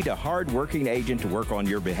and need a hard-working agent to work on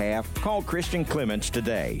your behalf, call Kristen Clements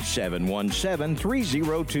today,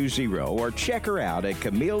 717-3020, or check her out at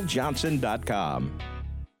CamilleJohnson.com.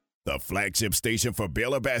 The flagship station for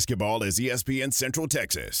Baylor basketball is ESPN Central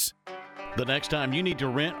Texas. The next time you need to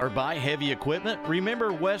rent or buy heavy equipment,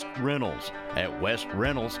 remember West Rentals. At West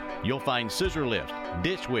Rentals, you'll find scissor lift,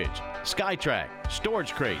 ditch witch, SkyTrack,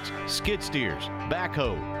 storage crates, skid steers,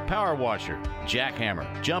 backhoe, power washer, jackhammer,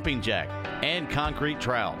 jumping jack, and concrete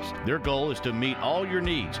trowels. Their goal is to meet all your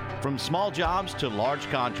needs, from small jobs to large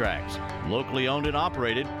contracts. Locally owned and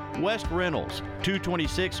operated, West Rentals,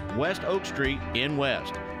 226 West Oak Street in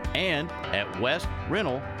West, and at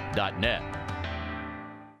westrental.net.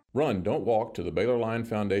 Run, don't walk to the Baylor Line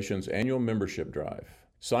Foundation's annual membership drive.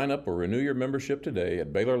 Sign up or renew your membership today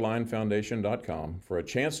at BaylorLineFoundation.com for a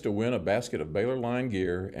chance to win a basket of Baylor Line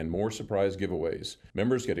gear and more surprise giveaways.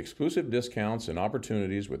 Members get exclusive discounts and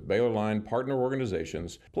opportunities with Baylor Line partner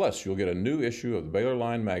organizations, plus you'll get a new issue of the Baylor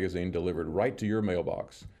Line magazine delivered right to your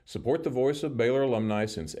mailbox. Support the voice of Baylor alumni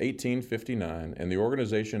since 1859 and the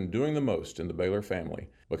organization doing the most in the Baylor family.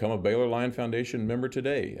 Become a Baylor Line Foundation member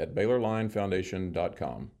today at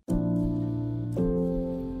BaylorLineFoundation.com.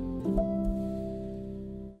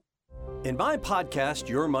 In my podcast,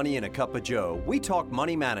 Your Money in a Cup of Joe, we talk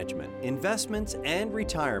money management, investments, and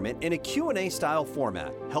retirement in a Q&A style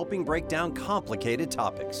format, helping break down complicated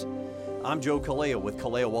topics. I'm Joe Kaleo with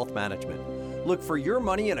Kaleo Wealth Management. Look for Your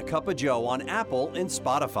Money in a Cup of Joe on Apple and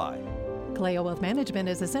Spotify. Kaleo Wealth Management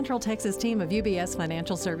is a Central Texas team of UBS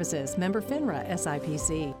Financial Services, member FINRA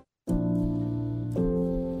SIPC.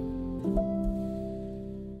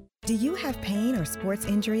 Do you have pain or sports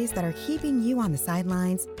injuries that are keeping you on the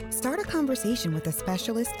sidelines? Start a conversation with a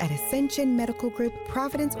specialist at Ascension Medical Group,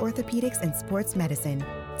 Providence Orthopedics and Sports Medicine.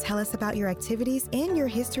 Tell us about your activities and your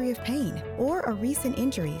history of pain or a recent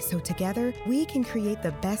injury so together we can create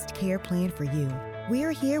the best care plan for you.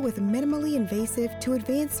 We're here with minimally invasive to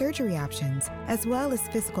advanced surgery options, as well as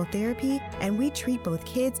physical therapy, and we treat both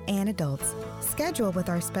kids and adults. Schedule with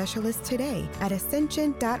our specialist today at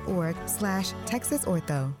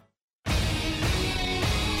ascension.org/TexasOrtho.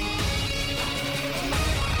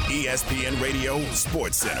 ESPN Radio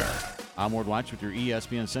Sports Center. I'm Ward Weitz with your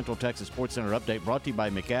ESPN Central Texas Sports Center update, brought to you by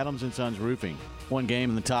McAdams & Sons Roofing. One game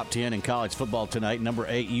in the top 10 in college football tonight. Number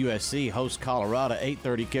 8 USC hosts Colorado,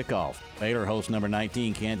 8:30 kickoff. Baylor hosts number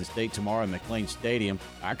 19 Kansas State tomorrow at McLean Stadium.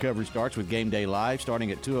 Our coverage starts with Game Day Live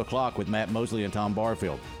starting at 2 o'clock with Matt Mosley and Tom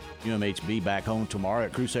Barfield. UMHB back home tomorrow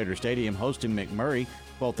at Crusader Stadium hosting McMurray,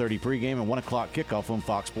 12:30 pregame and 1 o'clock kickoff on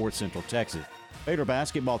Fox Sports Central Texas. Baylor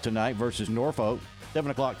basketball tonight versus Norfolk, 7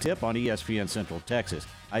 o'clock tip on ESPN Central Texas.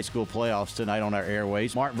 High school playoffs tonight on our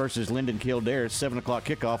airways. Mark versus Linden Kildare, 7 o'clock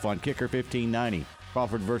kickoff on Kicker 1590.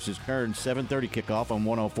 Crawford versus Kern, 7:30 kickoff on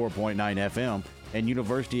 104.9 FM. And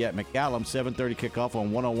University at McCallum, 7:30 kickoff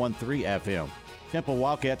on 101.3 FM. Temple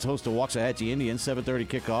Wildcats host the Waxahachie Indians, 7:30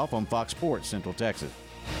 kickoff on Fox Sports Central Texas.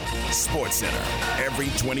 Sports Center, every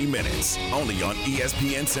 20 minutes, only on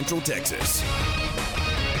ESPN Central Texas.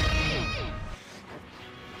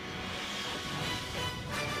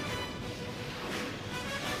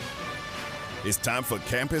 It's time for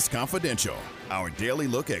Campus Confidential, our daily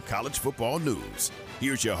look at college football news.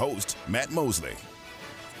 Here's your host, Matt Mosley.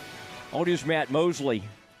 Oh, it is Matt Mosley,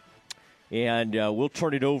 and we'll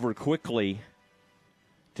turn it over quickly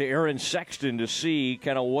to Aaron Sexton to see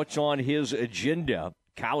kind of what's on his agenda,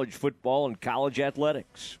 college football and college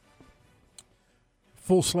athletics.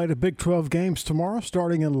 Full slate of Big 12 games tomorrow,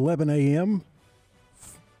 starting at 11 a.m.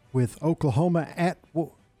 with Oklahoma at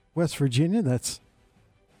West Virginia. That's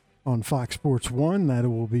on Fox Sports 1. That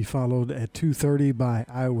will be followed at 2:30 by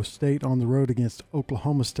Iowa State on the road against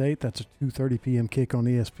Oklahoma State. That's a 2:30 p.m. kick on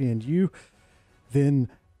ESPNU. Then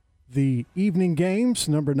the evening games,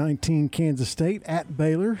 number 19 Kansas State at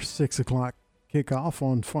Baylor, 6 o'clock kickoff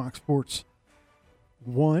on Fox Sports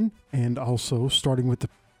 1. And also starting with the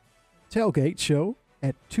tailgate show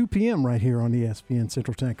at 2 p.m. right here on ESPN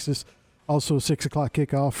Central Texas. Also 6 o'clock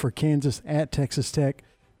kickoff for Kansas at Texas Tech.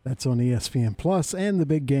 That's on ESPN Plus. And the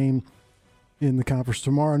big game in the conference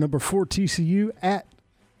tomorrow, number 4 TCU at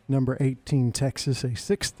number 18 Texas, a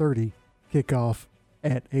 6:30 kickoff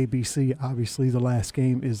at ABC. Obviously, the last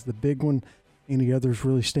game is the big one. Any others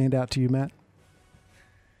really stand out to you, Matt?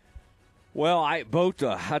 Well, I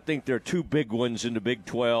think there are two big ones in the Big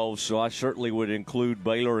 12, so I certainly would include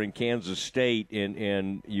Baylor and Kansas State.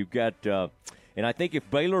 And you've got, and I think if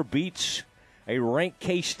Baylor beats a ranked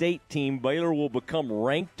K-State team, Baylor will become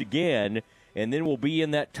ranked again, and then will be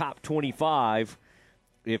in that top 25.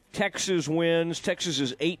 If Texas wins, Texas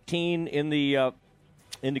is 18 in the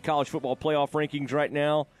college football playoff rankings right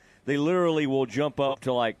now. They literally will jump up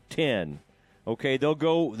to like 10. Okay,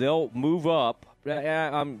 they'll move up.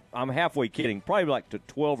 I'm halfway kidding, probably like to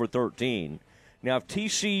 12 or 13. Now, if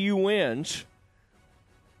TCU wins,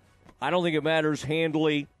 I don't think it matters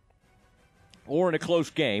handily or in a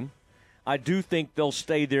close game. I do think they'll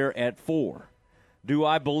stay there at 4. Do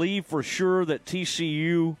I believe for sure that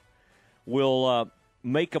TCU will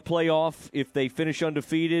make a playoff if they finish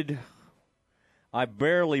undefeated? I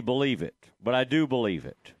barely believe it, but I do believe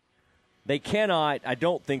it. They cannot, I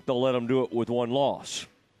don't think they'll let them do it with one loss.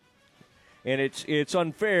 And it's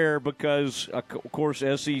unfair because, of course,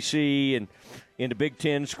 SEC and into Big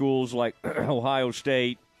Ten schools like Ohio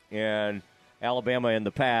State and Alabama in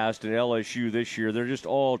the past and LSU this year, they're just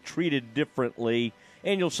all treated differently.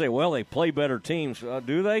 And you'll say, well, they play better teams.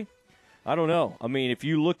 Do they? I don't know. I mean, if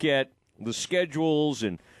you look at the schedules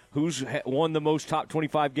and who's won the most top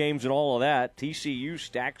 25 games and all of that, TCU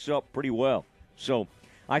stacks up pretty well. So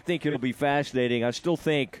I think it'll be fascinating. I still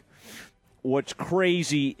think what's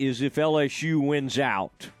crazy is if LSU wins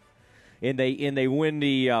out and they win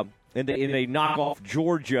the and they knock off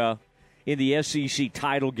Georgia in the SEC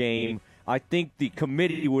title game, I think the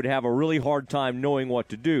committee would have a really hard time knowing what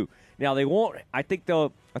to do. Now they won't. I think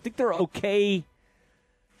they're okay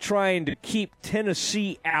trying to keep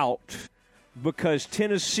Tennessee out because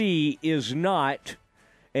Tennessee is not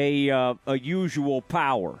a usual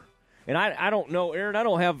power. And I don't know, Aaron. I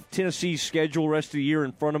don't have Tennessee's schedule rest of the year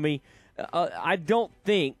in front of me. I don't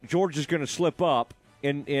think Georgia's going to slip up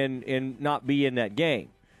and not be in that game.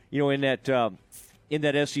 In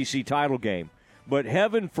that SEC title game. But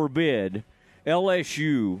heaven forbid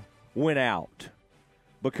LSU win out,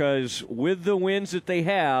 because with the wins that they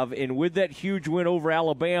have and with that huge win over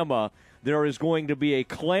Alabama, there is going to be a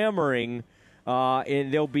clamoring,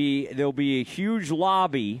 and there'll be a huge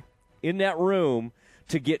lobby in that room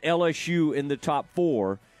to get LSU in the top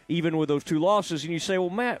 4, even with those two losses. And you say, well,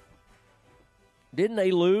 Matt, didn't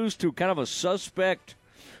they lose to kind of a suspect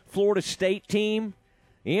Florida State team?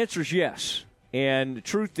 The answer is yes. And the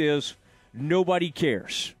truth is, nobody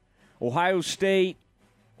cares. Ohio State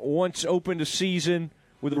once opened a season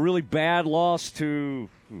with a really bad loss to,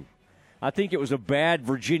 I think it was a bad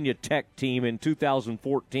Virginia Tech team in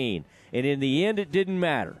 2014. And in the end, it didn't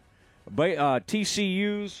matter.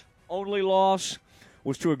 TCU's only loss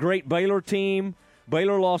was to a great Baylor team.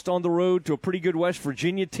 Baylor lost on the road to a pretty good West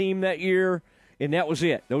Virginia team that year, and that was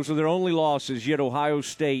it. Those are their only losses, yet Ohio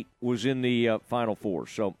State was in the Final Four.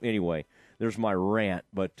 So anyway, there's my rant,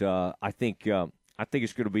 but I think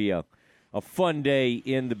it's going to be a fun day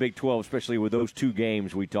in the Big 12, especially with those two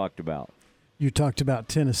games we talked about. You talked about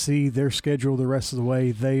Tennessee, their schedule the rest of the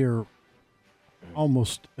way. They are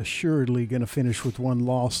almost assuredly going to finish with one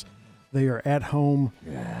loss. They are at home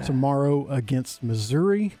tomorrow against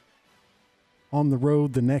Missouri, on the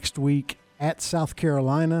road the next week at South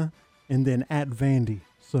Carolina, and then at Vandy.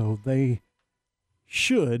 So they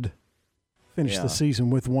should finish the season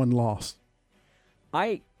with one loss.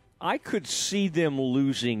 I could see them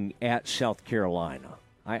losing at South Carolina.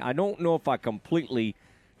 I don't know if I completely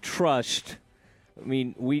trust I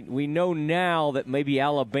mean, we know now that maybe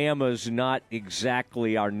Alabama's not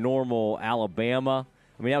exactly our normal Alabama.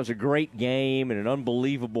 I mean, that was a great game and an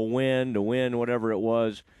unbelievable win to win whatever it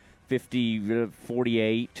was,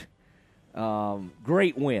 50-48.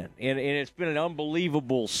 Great win. And it's been an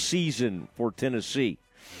unbelievable season for Tennessee.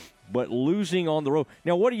 But losing on the road.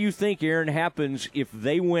 Now, what do you think, Aaron, happens if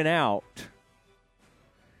they win out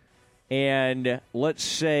and let's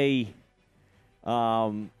say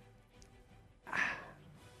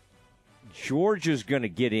Georgia's going to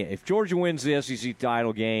get in? If Georgia wins the SEC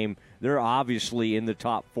title game, they're obviously in the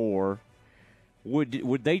top 4.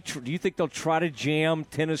 Would they? Do you think they'll try to jam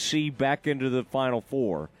Tennessee back into the Final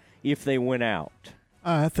Four if they win out?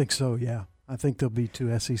 I think so. Yeah, I think there'll be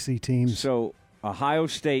 2 SEC teams. So Ohio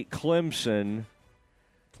State, Clemson,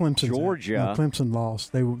 Georgia. No, Clemson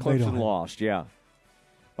lost. Clemson lost. Yeah.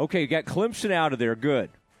 Okay, you got Clemson out of there. Good.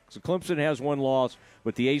 So Clemson has 1 loss,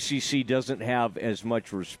 but the ACC doesn't have as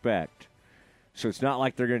much respect. So it's not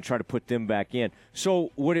like they're going to try to put them back in. So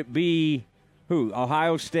would it be who?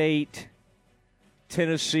 Ohio State,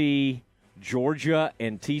 Tennessee, Georgia,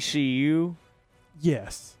 and TCU?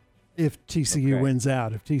 Yes. If TCU wins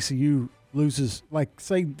out. If TCU loses, like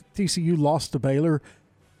say TCU lost to Baylor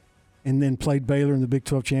and then played Baylor in the Big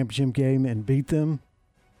 12 championship game and beat them,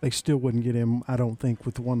 they still wouldn't get in, I don't think,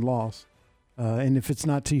 with 1 loss. And if it's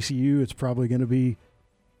not TCU, it's probably going to be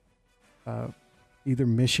either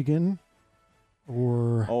Michigan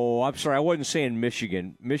or... Oh, I'm sorry. I wasn't saying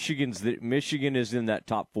Michigan. Michigan is in that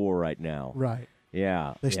top 4 right now. Right.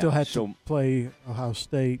 Yeah. They still have to play Ohio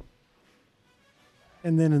State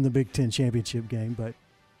and then in the Big 10 championship game, but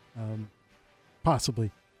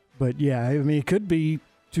possibly. But, yeah, I mean, it could be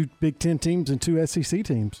 2 Big 10 teams and 2 SEC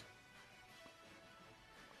teams.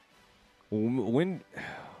 Man,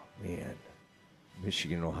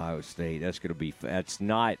 Michigan, Ohio State, that's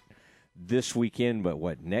not this weekend, but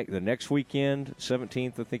the next weekend,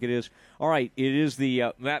 17th, I think it is. All right, it is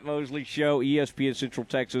the Matt Mosley Show, ESPN Central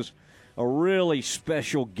Texas. A really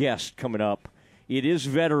special guest coming up. It is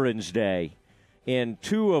Veterans Day, and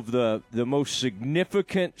 2 of the most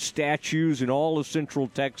significant statues in all of Central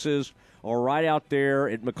Texas are right out there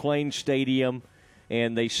at McLean Stadium,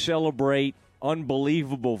 and they celebrate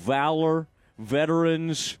unbelievable valor,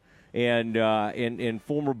 veterans, and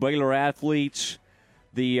former Baylor athletes.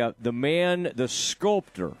 The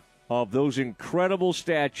sculptor of those incredible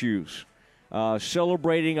statues,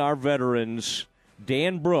 celebrating our veterans,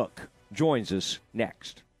 Dan Brook, joins us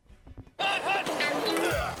next.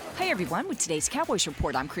 Hey everyone, with today's Cowboys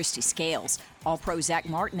Report, I'm Christy Scales. All-Pro Zach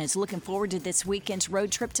Martin is looking forward to this weekend's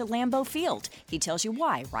road trip to Lambeau Field. He tells you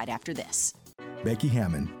why right after this. Becky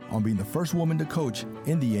Hammond on being the first woman to coach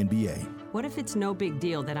in the NBA. What if it's no big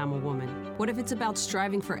deal that I'm a woman? What if it's about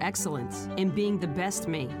striving for excellence and being the best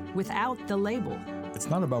me without the label? It's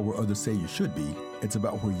not about where others say you should be. It's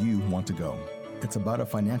about where you want to go. It's about a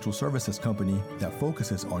financial services company that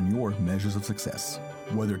focuses on your measures of success.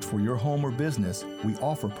 Whether it's for your home or business, we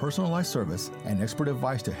offer personalized service and expert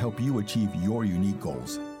advice to help you achieve your unique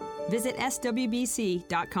goals. Visit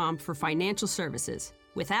swbc.com for financial services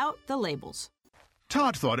without the labels.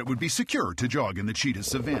 Todd thought it would be secure to jog in the cheetah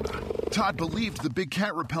savanna. Todd believed the big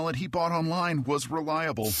cat repellent he bought online was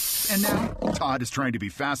reliable. And now, Todd is trying to be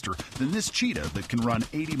faster than this cheetah that can run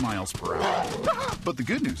 80 miles per hour. But the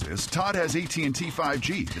good news is, Todd has AT&T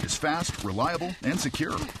 5G that is fast, reliable, and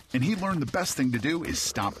secure. And he learned the best thing to do is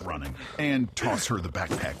stop running and toss her the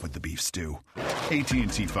backpack with the beef stew. AT&T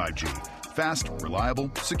 5G. Fast, reliable,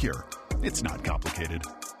 secure. It's not complicated.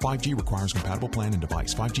 5G requires compatible plan and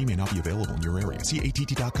device. 5G may not be available in your area. See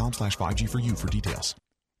att.com/5G for you for details.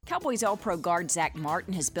 Cowboys All-Pro guard Zach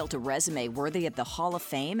Martin has built a resume worthy of the Hall of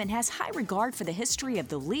Fame and has high regard for the history of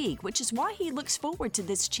the league, which is why he looks forward to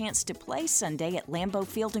this chance to play Sunday at Lambeau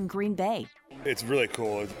Field in Green Bay. It's really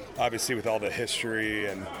cool, obviously, with all the history,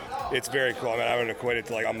 and it's very cool. I mean, I would equate it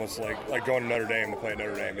to almost like going to Notre Dame to play at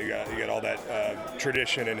Notre Dame. You got all that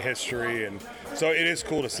tradition and history, and so it is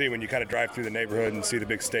cool to see when you kind of drive through the neighborhood and see the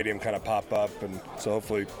big stadium kind of pop up, and so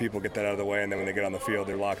hopefully people get that out of the way, and then when they get on the field,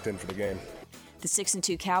 they're locked in for the game. The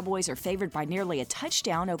 6-2 Cowboys are favored by nearly a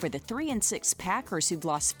touchdown over the 3-6 Packers, who've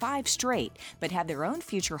lost 5 straight, but have their own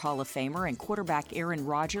future Hall of Famer and quarterback Aaron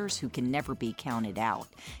Rodgers, who can never be counted out.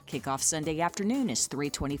 Kickoff Sunday afternoon is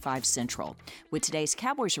 3:25 Central. With today's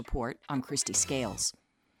Cowboys Report, I'm Christy Scales.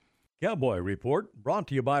 Cowboy Report brought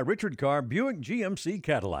to you by Richard Carr Buick GMC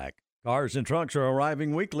Cadillac. Cars and trucks are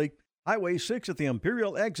arriving weekly. Highway 6 at the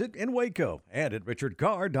Imperial exit in Waco and at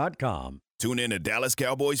richardcarr.com. Tune in to Dallas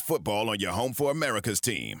Cowboys football on your home for America's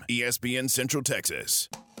team, ESPN Central Texas.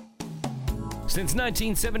 Since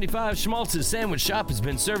 1975, Schmaltz's Sandwich Shop has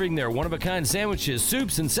been serving their one-of-a-kind sandwiches,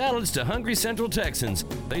 soups, and salads to hungry Central Texans.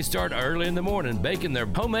 They start early in the morning baking their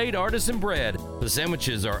homemade artisan bread. The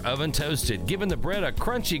sandwiches are oven-toasted, giving the bread a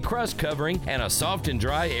crunchy crust covering and a soft and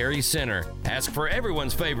dry, airy center. Ask for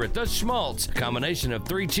everyone's favorite, the Schmaltz, a combination of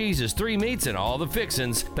 3 cheeses, 3 meats, and all the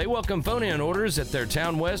fixins. They welcome phone-in orders at their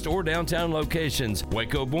Town West or downtown locations.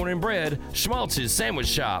 Waco born and bred, Schmaltz's Sandwich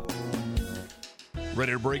Shop.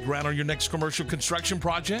 Ready to break ground on your next commercial construction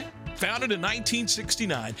project? Founded in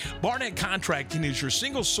 1969, Barnett Contracting is your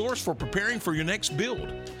single source for preparing for your next build.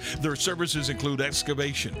 Their services include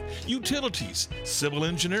excavation, utilities, civil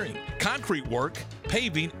engineering, concrete work,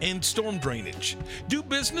 paving, and storm drainage. Do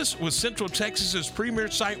business with Central Texas's premier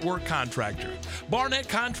site work contractor, Barnett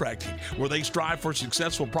Contracting, where they strive for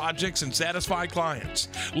successful projects and satisfy clients.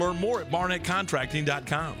 Learn more at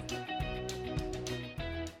barnettcontracting.com.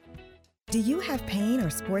 Do you have pain or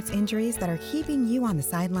sports injuries that are keeping you on the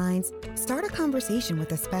sidelines? Start a conversation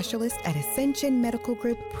with a specialist at Ascension Medical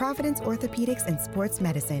Group, Providence Orthopedics and Sports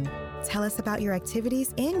Medicine. Tell us about your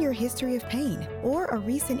activities and your history of pain or a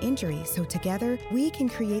recent injury so together we can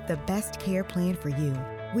create the best care plan for you.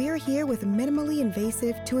 We are here with minimally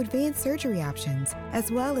invasive to advanced surgery options, as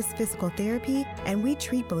well as physical therapy, and we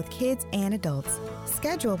treat both kids and adults.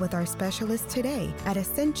 Schedule with our specialist today at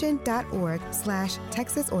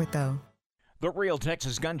ascension.org/TexasOrtho. The Real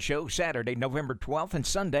Texas Gun Show, Saturday, November 12th and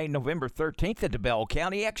Sunday, November 13th at the Bell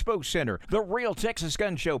County Expo Center. The Real Texas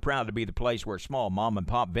Gun Show, proud to be the place where small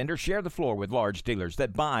mom-and-pop vendors share the floor with large dealers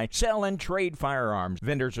that buy, sell, and trade firearms.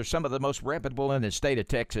 Vendors are some of the most reputable in the state of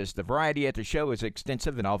Texas. The variety at the show is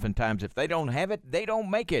extensive, and oftentimes if they don't have it, they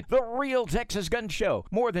don't make it. The Real Texas Gun Show,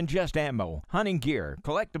 more than just ammo, hunting gear,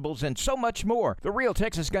 collectibles, and so much more. The Real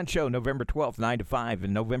Texas Gun Show, November 12th, 9 to 5,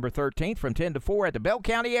 and November 13th from 10 to 4 at the Bell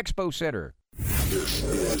County Expo Center.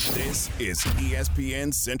 This is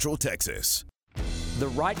ESPN Central Texas. The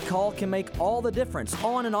right call can make all the difference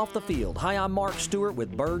on and off the field. Hi, I'm Mark Stewart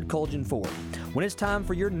with Bird Colgin Ford. When it's time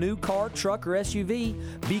for your new car, truck, or SUV,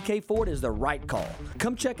 BK Ford is the right call.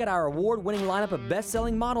 Come check out our award-winning lineup of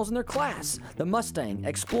best-selling models in their class: the Mustang,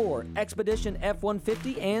 Explorer, Expedition,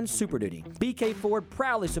 F-150, and Super Duty. BK Ford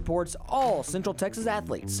proudly supports all Central Texas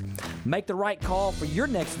athletes. Make the right call for your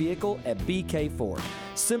next vehicle at BK Ford.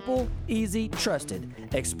 Simple, easy, trusted.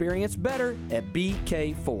 Experience better at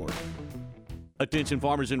BK Ford. Attention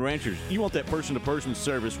farmers and ranchers, you want that person-to-person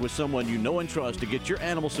service with someone you know and trust to get your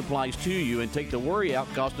animal supplies to you and take the worry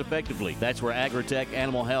out cost-effectively. That's where Agritech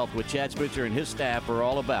Animal Health with Chad Spitzer and his staff are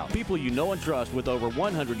all about. People you know and trust with over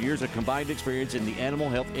 100 years of combined experience in the animal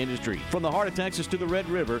health industry. From the heart of Texas to the Red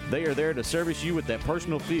River, they are there to service you with that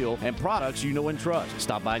personal feel and products you know and trust.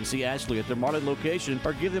 Stop by and see Ashley at their Marlin location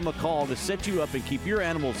or give them a call to set you up and keep your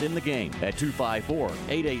animals in the game at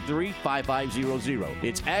 254-883-5500.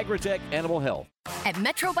 It's Agritech Animal Health. At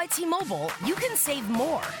Metro by T-Mobile, you can save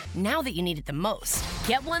more now that you need it the most.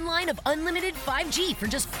 Get one line of unlimited 5G for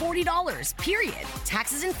just $40, period.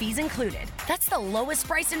 Taxes and fees included. That's the lowest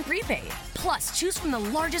price in prepaid. Plus, choose from the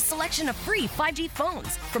largest selection of free 5G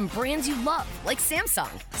phones from brands you love, like Samsung.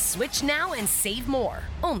 Switch now and save more.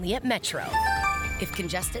 Only at Metro. If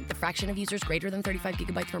congested, the fraction of users greater than 35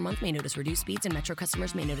 gigabytes per month may notice reduced speeds, and Metro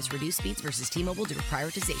customers may notice reduced speeds versus T-Mobile due to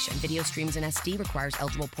prioritization. Video streams in SD requires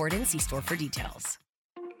eligible port-in. See store for details.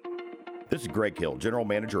 This is Greg Hill, General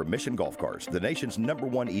Manager of Mission Golf Cars, the nation's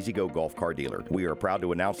 #1 E-Z-GO golf car dealer. We are proud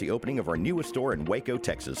to announce the opening of our newest store in Waco,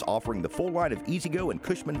 Texas, offering the full line of E-Z-GO and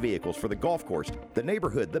Cushman vehicles for the golf course, the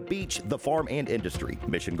neighborhood, the beach, the farm, and industry.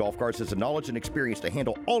 Mission Golf Cars has the knowledge and experience to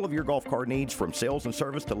handle all of your golf car needs, from sales and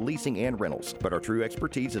service to leasing and rentals. But our true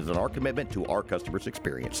expertise is in our commitment to our customers'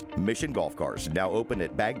 experience. Mission Golf Cars, now open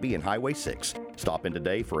at Bagby and Highway 6. Stop in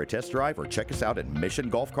today for a test drive or check us out at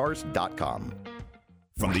missiongolfcars.com.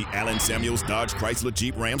 From the Allen Samuels Dodge Chrysler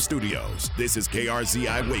Jeep Ram Studios, this is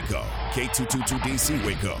KRZI Waco, K222DC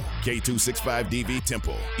Waco, K265DV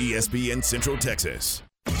Temple, ESPN Central Texas.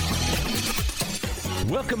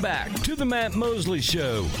 Welcome back to the Matt Mosley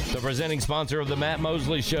Show. The presenting sponsor of the Matt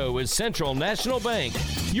Mosley Show is Central National Bank,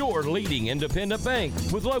 your leading independent bank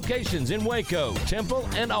with locations in Waco, Temple,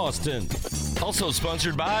 and Austin. Also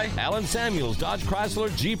sponsored by Allen Samuels Dodge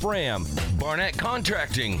Chrysler Jeep Ram, Barnett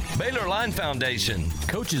Contracting, Baylor Line Foundation,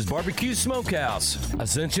 Coach's Barbecue Smokehouse,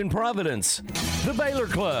 Ascension Providence, The Baylor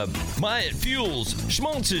Club, Myatt Fuels,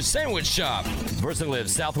 Schmaltz's Sandwich Shop, VersaLive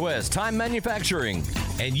Southwest Time Manufacturing,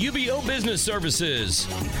 and UBO Business Services.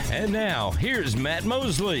 And now, here's Matt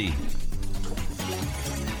Mosley.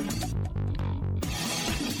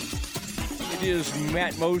 It is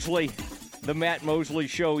Matt Mosley, the Matt Mosley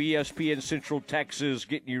Show, ESPN Central Texas,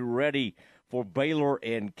 getting you ready for Baylor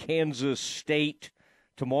and Kansas State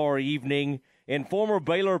tomorrow evening. And former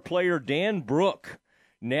Baylor player Dan Brook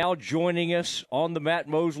now joining us on the Matt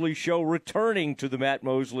Mosley Show, returning to the Matt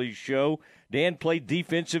Mosley Show. Dan played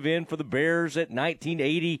defensive end for the Bears at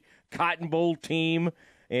 1980 Cotton Bowl team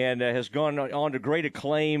and has gone on to great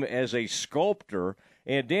acclaim as a sculptor.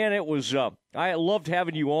 And Dan, it was I loved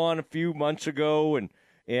having you on a few months ago,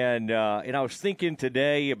 and I was thinking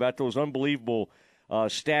today about those unbelievable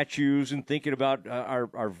statues and thinking about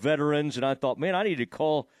our veterans, and I thought, man, I need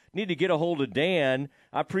to get a hold of Dan.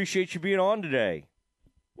 I appreciate you being on today.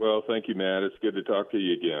 Well, thank you, Matt. It's good to talk to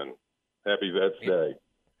you again. Happy Vets Day.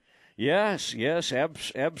 Yes,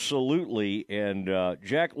 absolutely. And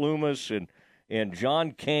Jack Loomis and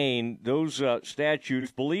John Kane, those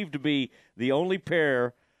statues believed to be the only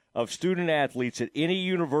pair of student athletes at any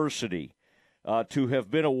university to have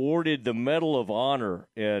been awarded the Medal of Honor.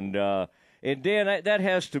 And Dan, that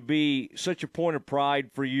has to be such a point of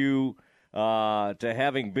pride for you, to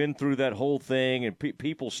having been through that whole thing, and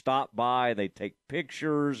people stop by, they take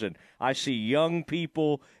pictures, and I see young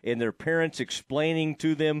people and their parents explaining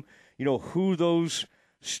to them, who those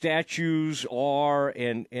statues are,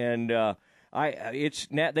 and they've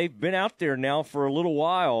been out there now for a little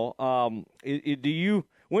while.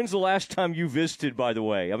 When's the last time you visited, by the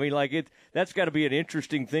way? I mean, that's got to be an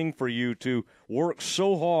interesting thing for you to work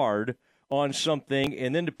so hard on something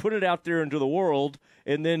and then to put it out there into the world,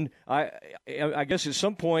 and then I guess at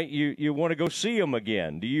some point you want to go see them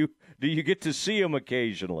again. Do you get to see them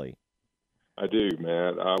occasionally? I do,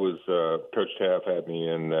 Matt. Coach Taft had me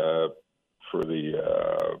in for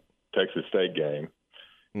the Texas State game,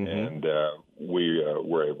 and we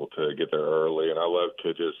were able to get there early, and I love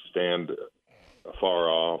to just stand far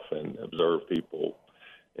off and observe people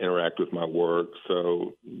interact with my work.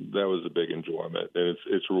 So that was a big enjoyment, and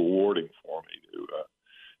it's rewarding for me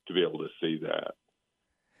to be able to see that.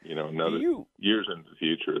 Another years in the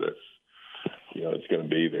future, that's it's going to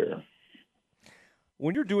be there.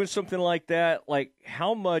 When you're doing something like that,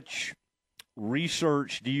 how much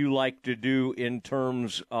research do you like to do in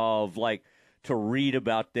terms of to read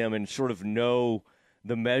about them and sort of know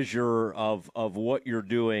the measure of what you're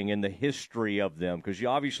doing and the history of them? Because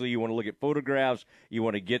obviously you want to look at photographs, you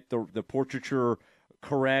want to get the portraiture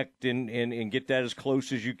correct and get that as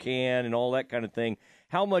close as you can and all that kind of thing.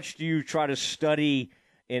 How much do you try to study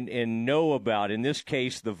and know about, in this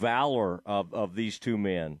case, the valor of these two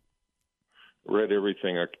men? Read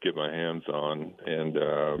everything I could get my hands on, and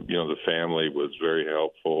the family was very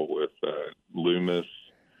helpful with Loomis.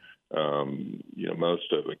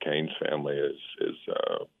 Most of the Kane's family is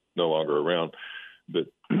no longer around, but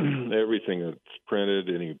everything that's printed,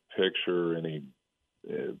 any picture, any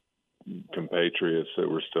compatriots that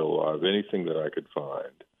were still alive, anything that I could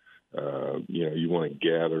find, you want to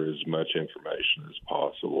gather as much information as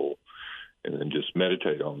possible and then just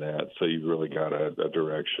meditate on that. So you've really got a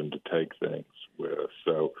direction to take things with.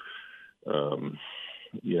 So,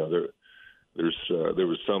 there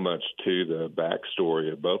was so much to the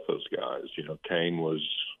backstory of both those guys. Kane was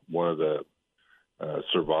one of the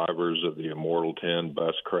survivors of the Immortal 10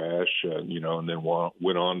 bus crash, and then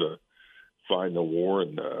went on to fight in the war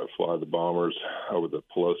and fly the bombers over the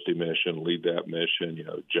Pelosi mission, lead that mission.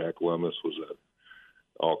 Jack Loomis was an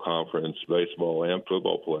all-conference baseball and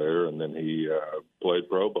football player, and then he played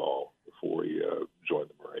pro ball before he joined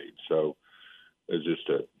the Marines. So it's just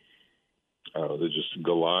there's just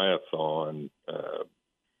Goliath on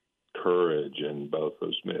courage in both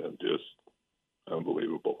those men, just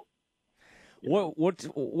unbelievable.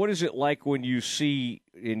 What is it like when you see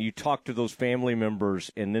and you talk to those family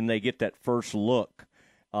members and then they get that first look?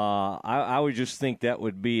 I would just think that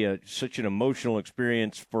would be such an emotional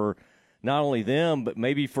experience for not only them, but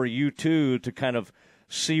maybe for you too, to kind of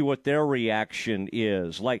see what their reaction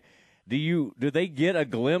is. Do they get a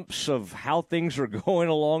glimpse of how things are going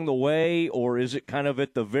along the way, or is it kind of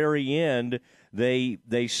at the very end they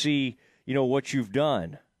see what you've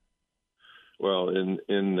done? Well, in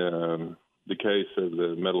the case of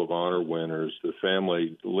the Medal of Honor winners, the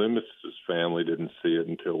family, Loomis's family, didn't see it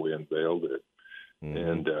until we unveiled it,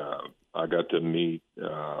 and I got to meet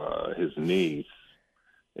his niece.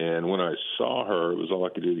 And when I saw her, it was all I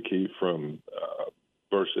could do to keep from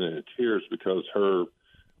bursting into tears, because her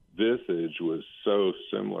visage was so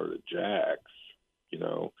similar to Jack's,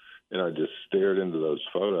 and I just stared into those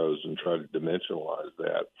photos and tried to dimensionalize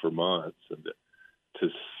that for months. And to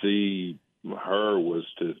see her was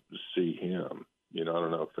to see him. I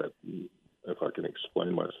don't know if I can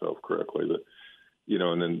explain myself correctly, but,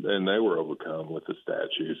 and they were overcome with the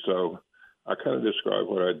statue. So I kind of describe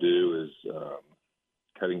what I do as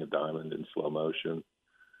cutting a diamond in slow motion.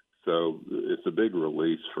 So it's a big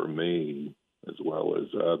release for me as well as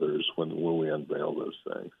others when we unveil those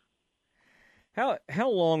things. How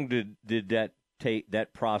long did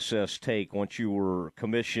that process take once you were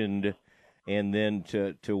commissioned, and then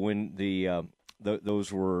to when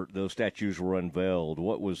those statues were unveiled?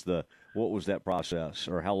 What was that process,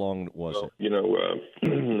 or how long was it? You know,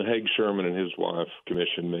 Haig Sherman and his wife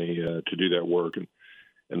commissioned me to do that work,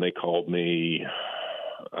 and they called me,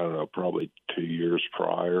 I don't know, probably 2 years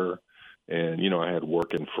prior. And, you know, I had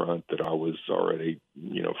work in front that I was already,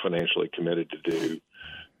 you know, financially committed to do.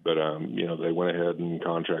 But, you know, they went ahead and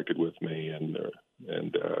contracted with me and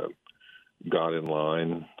got in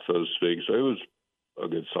line, so to speak. So it was a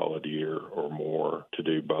good solid year or more to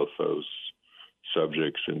do both those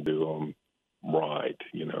subjects and do them right.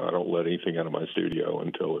 You know, I don't let anything out of my studio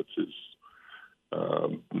until it's as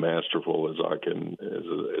masterful as I can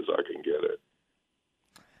get it.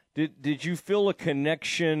 Did you feel a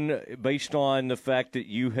connection based on the fact that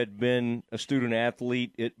you had been a student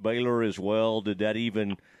athlete at Baylor as well? Did that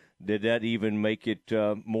even make it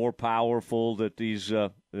more powerful that these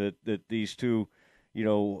two, you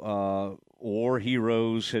know, war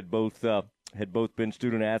heroes had both been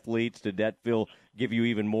student athletes? Did that give you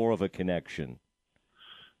even more of a connection?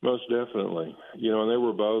 Most definitely. You know, and they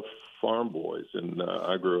were both farm boys, and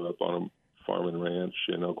I grew up on a farm and ranch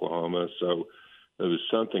in Oklahoma, so it was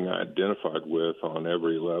something I identified with on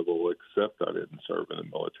every level, except I didn't serve in the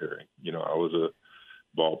military. You know, I was a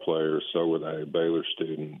ball player, so was I, a Baylor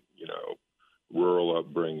student, you know, rural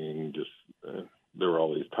upbringing, just there were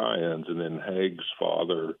all these tie-ins. And then Haig's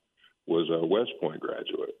father was a West Point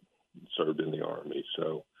graduate, served in the Army.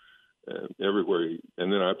 So everywhere,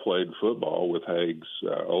 and then I played football with Haig's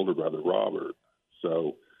older brother, Robert.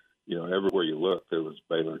 So, you know, everywhere you look, there was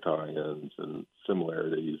Baylor tie-ins and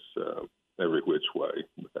similarities every which way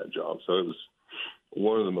with that job. So it was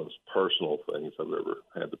one of the most personal things I've ever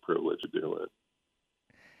had the privilege of doing.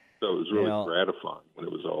 So it was really gratifying when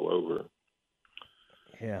it was all over.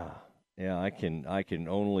 Yeah, I can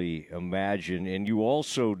only imagine. And you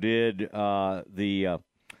also did the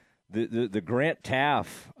Grant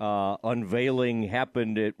Taft unveiling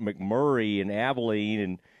happened at McMurray in Abilene,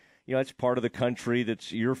 and you know that's part of the country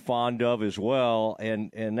that you're fond of as well.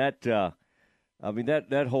 And that I mean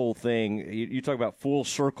that whole thing. You talk about full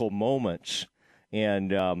circle moments,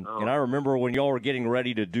 and I remember when y'all were getting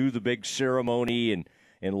ready to do the big ceremony,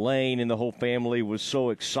 and Lane and the whole family was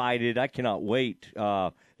so excited. I cannot wait.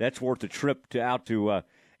 That's worth a trip out to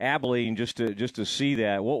Abilene just to see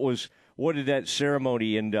that. What did that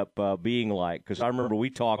ceremony end up being like? Because I remember we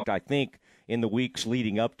talked, I think, in the weeks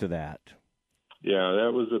leading up to that. Yeah,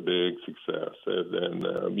 that was a big success, and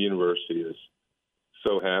the university is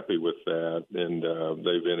so happy with that, and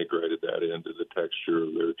they've integrated that into the texture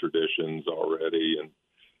of their traditions already.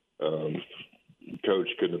 And Coach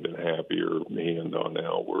couldn't have been happier. Me and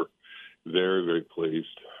Donnell were very, very pleased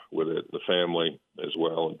with it. The family as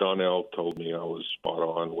well. And Donnell told me I was spot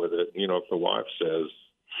on with it. You know, if the wife says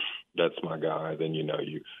that's my guy, then you know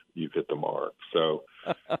you've hit the mark. So,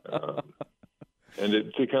 and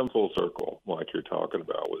to come full circle, like you're talking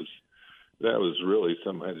about, was really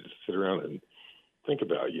something I had to sit around and think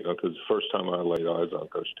about. You know, because the first time I laid eyes on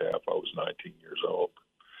Coach Taft, I was 19 years old.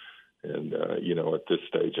 And, you know, at this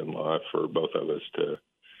stage in life for both of us to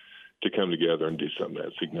come together and do something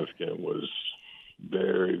that significant was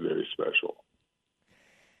very, very special.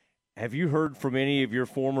 Have you heard from any of your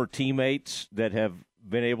former teammates that have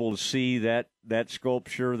been able to see that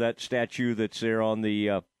sculpture, that statue that's there on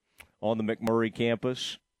the McMurray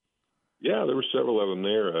campus? Yeah, there were several of them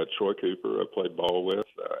there. Troy Cooper I played ball with.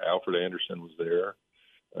 Alfred Anderson was there.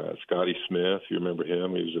 Scotty Smith, you remember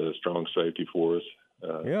him? He was a strong safety for us.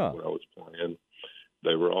 When I was playing,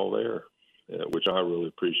 they were all there, which I really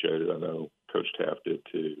appreciated. I know Coach Taft did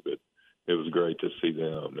too, but it was great to see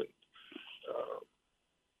them, and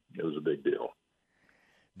it was a big deal.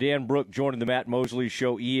 Dan Brook joining the Matt Mosley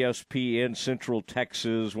Show, ESPN Central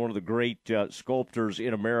Texas, one of the great sculptors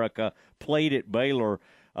in America, played at Baylor.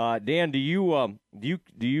 Dan, do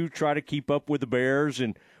you try to keep up with the Bears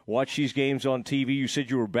and watch these games on TV? You said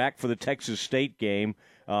you were back for the Texas State game.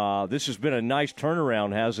 This has been a nice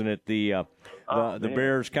turnaround, hasn't it? The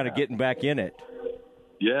Bears kind of getting back in it.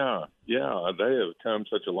 Yeah, they have come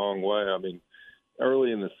such a long way. I mean,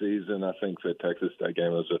 early in the season, I think the Texas State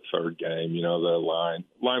game was a third game. You know, the line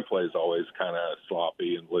play is always kind of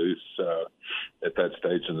sloppy and loose at that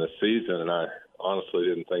stage in the season, and I honestly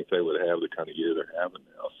didn't think they would have the kind of year they're having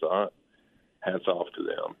now. So hats off to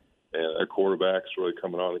them. And their quarterback's really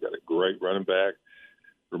coming on. They got a great running back.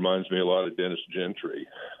 Reminds me a lot of Dennis Gentry.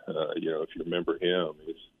 You know, if you remember him,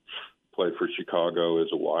 he's played for Chicago as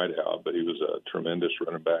a wideout, but he was a tremendous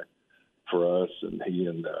running back for us. And he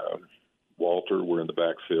and Walter were in the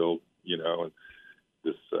backfield, and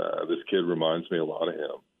this kid reminds me a lot of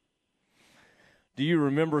him. Do you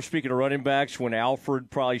remember, speaking of running backs, when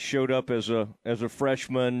Alfred probably showed up as a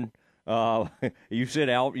freshman? You said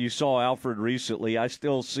you saw Alfred recently. I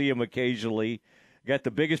still see him occasionally. Got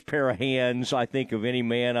the biggest pair of hands, I think, of any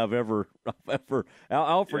man I've ever.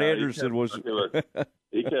 Alfred Anderson was.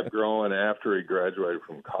 He kept growing after he graduated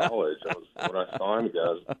from college. When I saw him,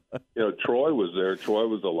 guys, Troy was there. Troy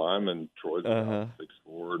was a lineman. Troy's about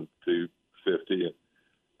 6'4" and 250. And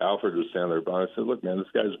Alfred was standing there by. I said, "Look, man,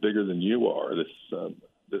 this guy's bigger than you are. This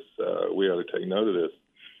we ought to take note of this."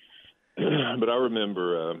 But I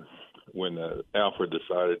remember when Alfred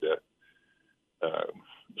decided to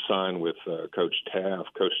sign with Coach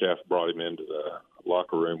Taft. Coach Taft brought him into the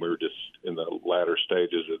locker room. We were just in the latter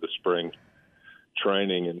stages of the spring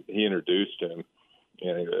training, and he introduced him.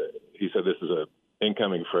 And he said, "This is a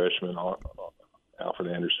incoming freshman, Alfred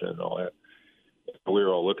Anderson," and all that. We were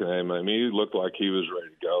all looking at him. I mean, he looked like he was ready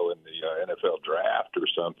to go in the NFL draft or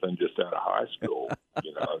something, just out of high school.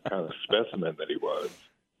 Kind of specimen that he was.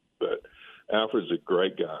 But Alfred's a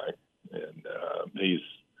great guy, and he's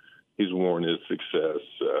worn his success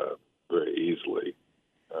very easily,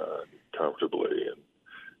 comfortably, and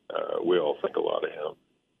we all think a lot of him.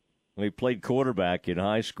 He played quarterback in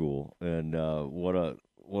high school, and what an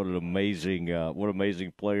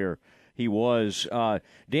amazing player he was.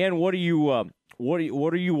 Dan, what are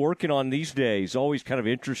you working on these days? Always kind of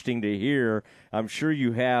interesting to hear. I'm sure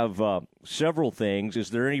you have several things. Is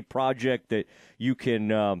there any project that you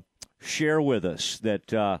can share with us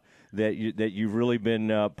that you've really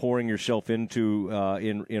been pouring yourself into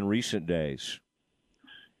in recent days?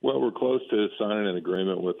 Well, we're close to signing an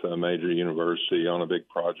agreement with a major university on a big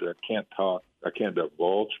project. I can't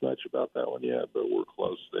divulge much about that one yet, but we're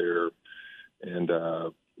close there. And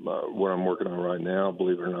what I'm working on right now,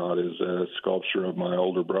 believe it or not, is a sculpture of my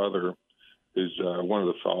older brother, who's one of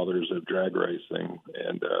the fathers of drag racing.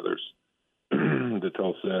 And there's the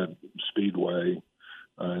Tulsa Speedway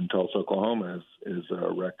in Tulsa, Oklahoma, is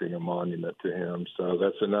erecting a monument to him. So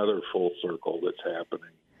that's another full circle that's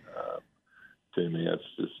happening to me. It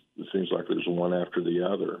seems like there's one after the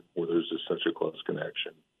other where there's just such a close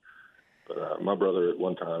connection. But my brother, at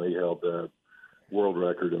one time, he held the world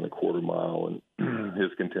record in the quarter mile, and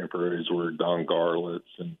his contemporaries were Don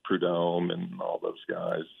Garlitz and Prudhomme and all those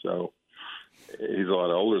guys. So he's a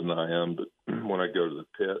lot older than I am, but when I go to the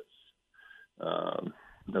pits of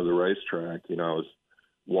the racetrack, I was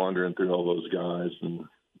wandering through all those guys, and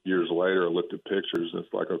years later I looked at pictures, and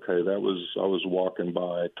it's like, okay, I was walking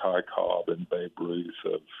by Ty Cobb and Babe Ruth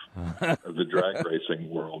of the drag racing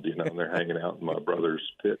world, and they're hanging out in my brother's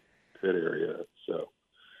pit area. So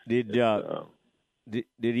did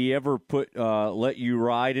he ever let you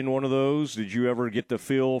ride in one of those? Did you ever get the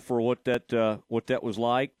feel for what that was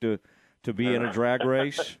like to be in a drag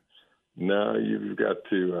race? No, you've got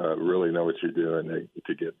to really know what you're doing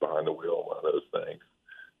to get behind the wheel of one of those things.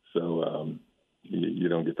 So you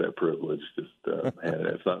don't get that privilege. And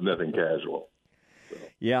it's nothing casual. So.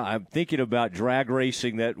 Yeah, I'm thinking about drag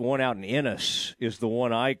racing. That one out in Ennis is the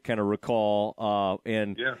one I kind of recall.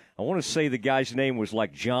 And yeah. I want to say the guy's name was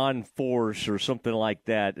like John Force or something like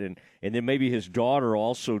that. And then maybe his daughter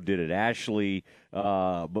also did it, Ashley.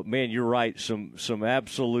 But, man, you're right, some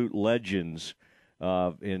absolute legends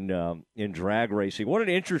in drag racing. What an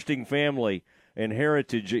interesting family and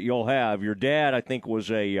heritage that you'll have. Your dad, I think, was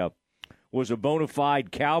a bona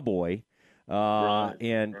fide cowboy. Right.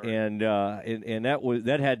 And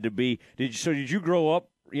that had to be. Did you grow up,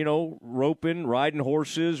 roping, riding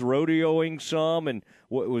horses, rodeoing some, and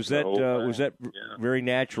was that very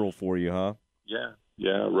natural for you, huh? Yeah.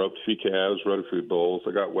 Roped a few calves, rode a few bulls.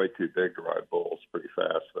 I got way too big to ride bulls pretty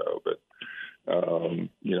fast though, but I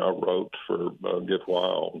roped for a good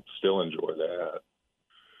while. Still enjoy that.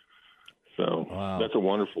 So That's a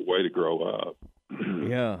wonderful way to grow up.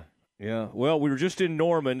 Yeah. Well, we were just in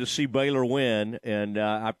Norman to see Baylor win, and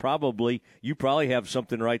you probably have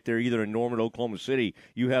something right there, either in Norman or Oklahoma City.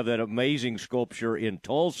 You have that amazing sculpture in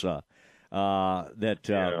Tulsa. That's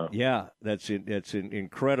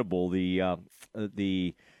incredible.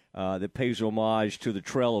 That pays homage to the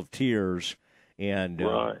Trail of Tears, and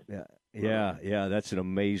right. Yeah, that's an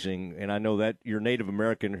amazing. And I know that your Native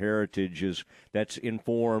American heritage that's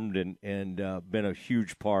informed and been a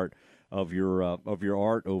huge part of your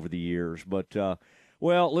art over the years. But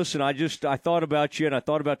well, listen, I thought about you, and I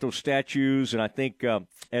thought about those statues, and I think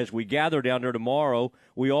as we gather down there tomorrow,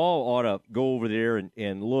 we all ought to go over there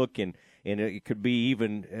and look, and it could be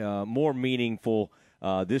even more meaningful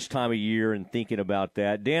this time of year and thinking about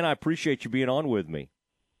that. Dan, I appreciate you being on with me.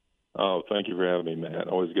 Oh, thank you for having me, Matt.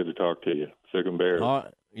 Always good to talk to you. Sick and Bears.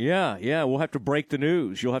 Yeah. We'll have to break the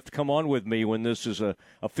news. You'll have to come on with me when this is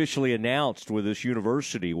officially announced with this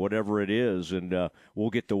university, whatever it is, and we'll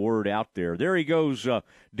get the word out there. There he goes,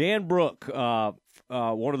 Dan Brook,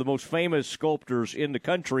 one of the most famous sculptors in the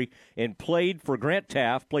country, and played for Grant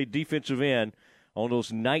Taft, played defensive end on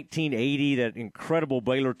those 1980, that incredible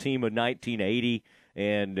Baylor team of 1980,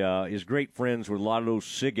 and is great friends with a lot of those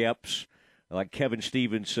Sig Eps, like Kevin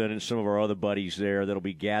Stevenson and some of our other buddies there that'll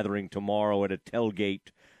be gathering tomorrow at a tailgate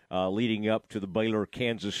leading up to the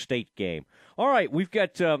Baylor-Kansas State game. All right, we've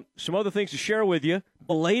got some other things to share with you.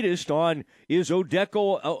 The latest on, is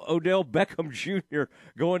Odell Beckham Jr.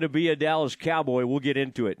 going to be a Dallas Cowboy? We'll get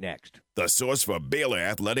into it next. The source for Baylor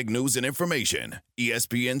athletic news and information,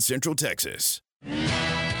 ESPN Central Texas.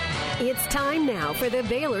 It's time now for the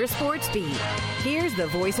Baylor Sports Beat. Here's the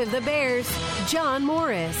voice of the Bears, John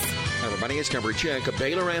Morris. Hi, everybody, it's Number Check.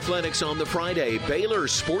 Baylor Athletics on the Friday. Baylor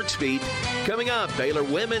Sports Beat. Coming up, Baylor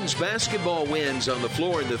women's basketball wins on the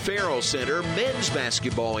floor in the Farrell Center. Men's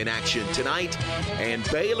basketball in action tonight. And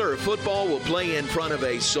Baylor football will play in front of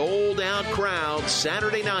a sold-out crowd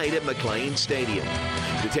Saturday night at McLean Stadium.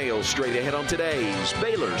 Details straight ahead on today's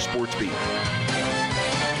Baylor Sports Beat.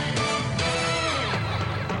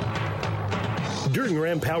 During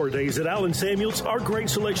Ram Power Days at Allen Samuels, our great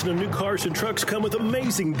selection of new cars and trucks come with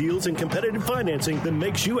amazing deals and competitive financing that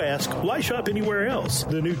makes you ask, why shop anywhere else?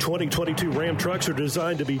 The new 2022 Ram trucks are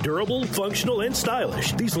designed to be durable, functional, and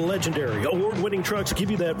stylish. These legendary, award-winning trucks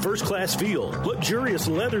give you that first-class feel. Luxurious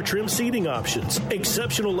leather trim seating options,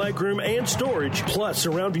 exceptional legroom and storage, plus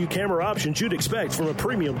surround view camera options you'd expect from a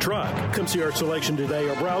premium truck. Come see our selection today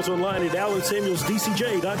or browse online at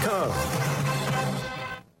allensamuelsdcj.com.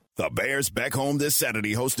 The Bears back home this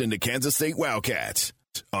Saturday hosting the Kansas State Wildcats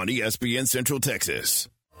on ESPN Central Texas.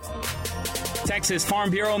 Texas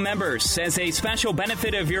Farm Bureau members, as a special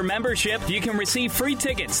benefit of your membership, you can receive free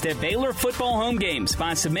tickets to Baylor football home games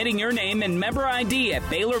by submitting your name and member ID at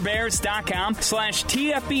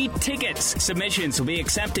BaylorBears.com/TFB tickets. Submissions will be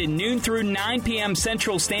accepted noon through 9 p.m.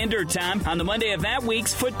 Central Standard Time on the Monday of that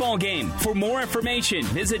week's football game. For more information,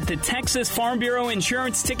 visit the Texas Farm Bureau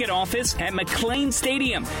Insurance Ticket Office at McLean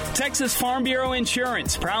Stadium. Texas Farm Bureau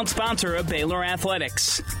Insurance, proud sponsor of Baylor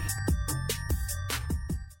Athletics.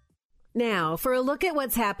 Now, for a look at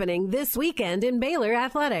what's happening this weekend in Baylor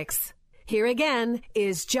athletics. Here again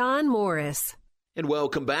is John Morris. And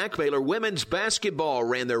welcome back. Baylor women's basketball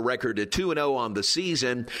ran their record to 2-0 on the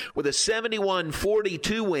season with a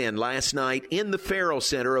 71-42 win last night in the Farrell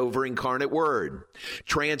Center over Incarnate Word.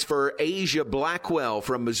 Transfer Asia Blackwell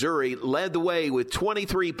from Missouri led the way with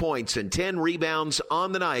 23 points and 10 rebounds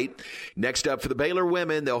on the night. Next up for the Baylor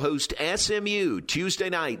women, they'll host SMU Tuesday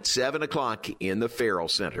night, 7 o'clock in the Farrell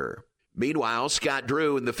Center. Meanwhile, Scott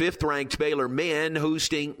Drew and the 5th-ranked Baylor men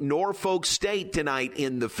hosting Norfolk State tonight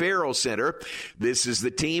in the Farrell Center. This is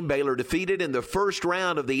the team Baylor defeated in the first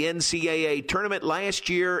round of the NCAA tournament last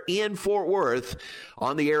year in Fort Worth.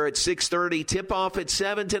 On the air at 6:30, tip-off at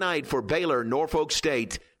 7 tonight for Baylor Norfolk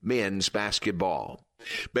State men's basketball.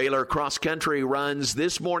 Baylor cross country runs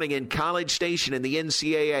this morning in College Station in the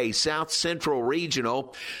NCAA South Central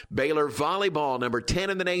Regional. Baylor volleyball, number 10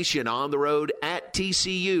 in the nation, on the road at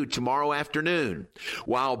TCU tomorrow afternoon.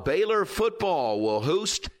 While Baylor football will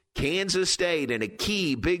host Kansas State in a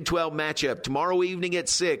key Big 12 matchup tomorrow evening at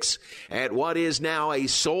 6 at what is now a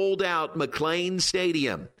sold-out McLean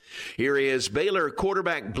Stadium. Here is Baylor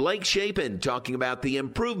quarterback Blake Shapen talking about the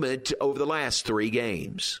improvement over the last 3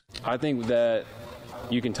 games. I think that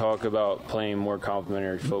you can talk about playing more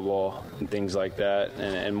complementary football and things like that,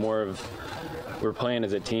 and more of we're playing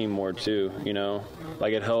as a team more too,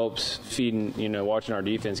 like it helps feeding, watching our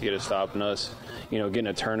defense get a stop and us, getting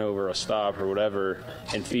a turnover, a stop or whatever,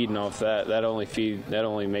 and feeding off that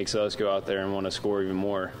only makes us go out there and want to score even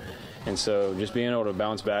more. And so just being able to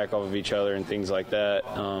bounce back off of each other and things like that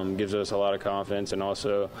gives us a lot of confidence. And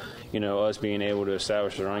also, us being able to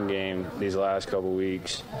establish the run game these last couple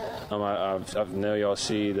weeks. I know y'all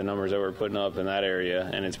see the numbers that we're putting up in that area,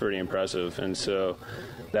 and it's pretty impressive. And so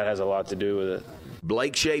that has a lot to do with it.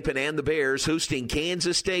 Blake Shapen and the Bears hosting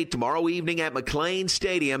Kansas State tomorrow evening at McLean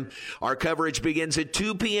Stadium. Our coverage begins at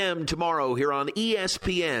 2 p.m. tomorrow here on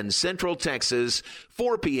ESPN Central Texas,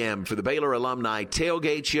 4 p.m. for the Baylor Alumni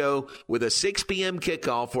Tailgate Show with a 6 p.m.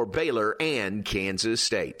 kickoff for Baylor and Kansas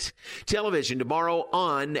State. Television tomorrow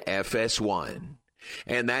on FS1.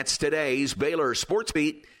 And that's today's Baylor Sports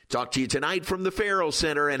Beat. Talk to you tonight from the Farrell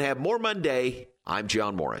Center and have more Monday. I'm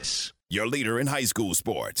John Morris. Your leader in high school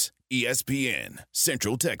sports, ESPN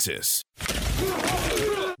Central Texas.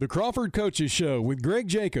 The Crawford Coaches Show with Greg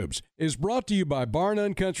Jacobs is brought to you by Bar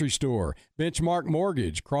None Country Store, Benchmark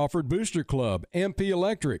Mortgage, Crawford Booster Club, MP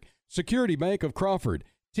Electric, Security Bank of Crawford,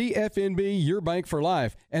 TFNB, Your Bank for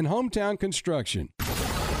Life, and Hometown Construction.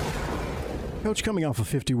 Coach, coming off a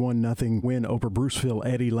 51-0 win over Bruceville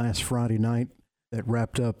Eddy last Friday night that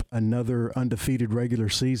wrapped up another undefeated regular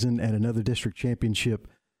season and another district championship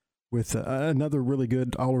with another really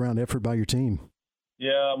good all-around effort by your team.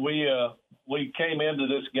 Yeah, we came into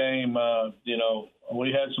this game,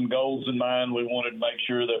 we had some goals in mind. We wanted to make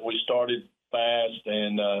sure that we started fast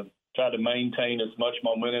and try to maintain as much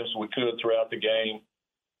momentum as we could throughout the game.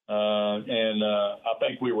 I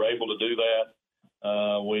think we were able to do that.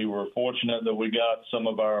 We were fortunate that we got some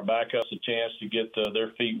of our backups a chance to get their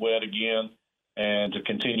feet wet again and to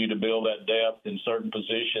continue to build that depth in certain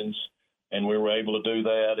positions. And we were able to do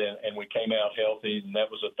that, and we came out healthy, and that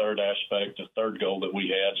was a third aspect, a third goal that we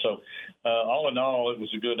had. So all in all, it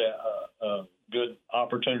was a good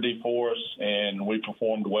opportunity for us, and we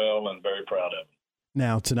performed well and very proud of it.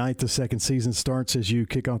 Now, tonight, the second season starts as you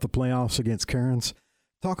kick off the playoffs against Cairns.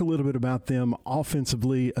 Talk a little bit about them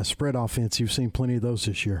offensively, a spread offense. You've seen plenty of those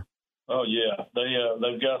this year. Oh, yeah.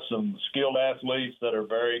 They've got some skilled athletes that are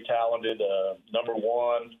very talented. Number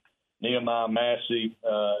one, Nehemiah Massey,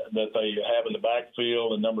 that they have in the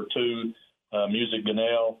backfield, and number two, Music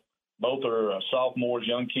Ganell. Both are sophomores,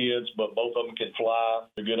 young kids, but both of them can fly.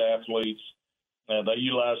 They're good athletes. They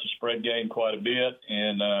utilize the spread game quite a bit,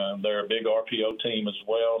 and they're a big RPO team as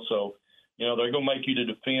well. So, they're going to make you to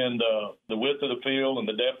defend the width of the field and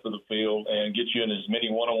the depth of the field and get you in as many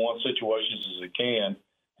one-on-one situations as they can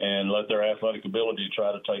and let their athletic ability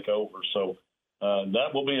try to take over. So,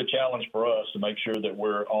 that will be a challenge for us to make sure that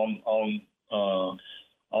we're on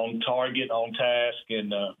target, on task,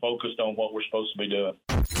 and focused on what we're supposed to be doing.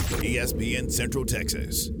 ESPN Central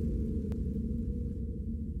Texas.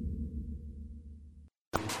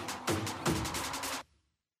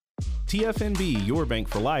 TFNB, your bank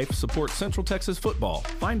for life, supports Central Texas football.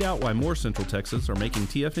 Find out why more Central Texas are making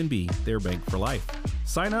TFNB their bank for life.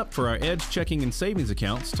 Sign up for our Edge checking and savings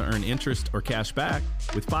accounts to earn interest or cash back.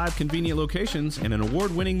 With 5 convenient locations and an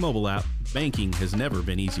award-winning mobile app, banking has never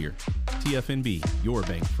been easier. TFNB, your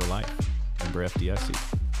bank for life. Member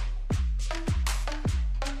FDIC.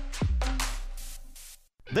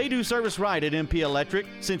 They do service right at MP Electric.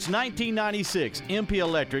 Since 1996, MP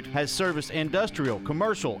Electric has serviced industrial,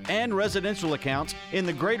 commercial, and residential accounts in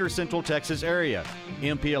the greater Central Texas area.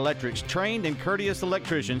 MP Electric's trained and courteous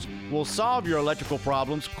electricians will solve your electrical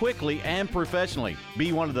problems quickly and professionally.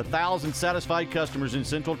 Be one of the 1,000 satisfied customers in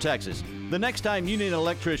Central Texas. The next time you need an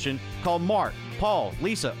electrician, call Mark, Paul,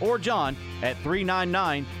 Lisa, or John at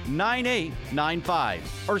 399-9895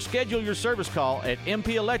 or schedule your service call at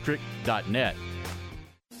mpelectric.net.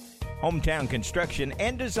 Hometown Construction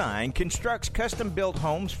and Design constructs custom-built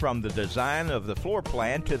homes from the design of the floor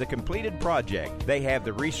plan to the completed project. They have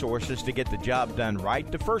the resources to get the job done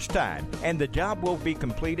right the first time, and the job will be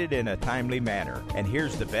completed in a timely manner. And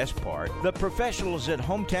here's the best part. The professionals at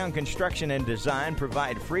Hometown Construction and Design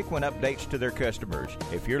provide frequent updates to their customers.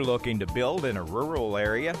 If you're looking to build in a rural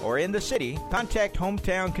area or in the city, contact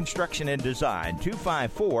Hometown Construction and Design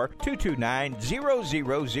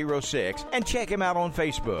 254-229-0006 and check him out on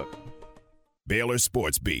Facebook. Baylor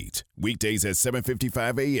Sports Beat, weekdays at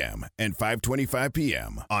 7:55 a.m. and 5:25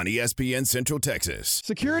 p.m. on ESPN Central Texas.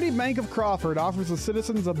 Security Bank of Crawford offers the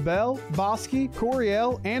citizens of Bell, Bosque,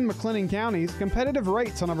 Coryell, and McLennan counties competitive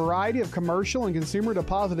rates on a variety of commercial and consumer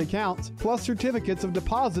deposit accounts, plus certificates of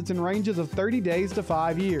deposits in ranges of 30 days to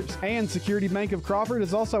 5 years. And Security Bank of Crawford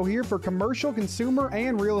is also here for commercial, consumer,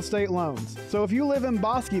 and real estate loans. So if you live in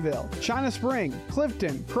Bosqueville, China Spring,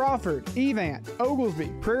 Clifton, Crawford, Evant,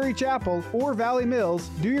 Oglesby, Prairie Chapel, or Valley Mills,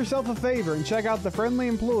 do yourself a favor and check out the friendly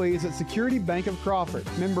employees at Security Bank of Crawford,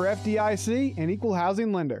 member FDIC and equal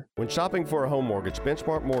housing lender. When shopping for a home mortgage,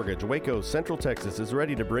 Benchmark Mortgage, Waco, Central Texas is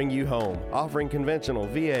ready to bring you home, offering conventional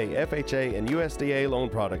VA, FHA, and USDA loan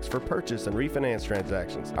products for purchase and refinance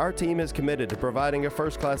transactions. Our team is committed to providing a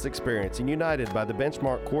first-class experience and united by the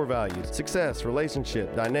Benchmark core values: success,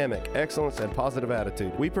 relationship, dynamic, excellence, and positive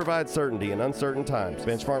attitude. We provide certainty in uncertain times.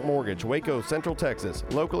 Benchmark Mortgage, Waco, Central Texas,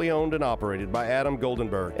 locally owned and operated by Adam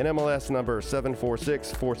Goldenberg, NMLS number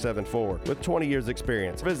 746474, with 20 years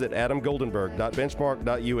experience. Visit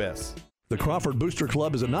adamgoldenberg.benchmark.us. The Crawford Booster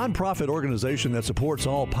Club is a nonprofit organization that supports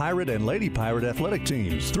all Pirate and Lady Pirate athletic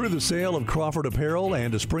teams. Through the sale of Crawford apparel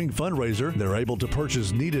and a spring fundraiser, they're able to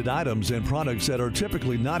purchase needed items and products that are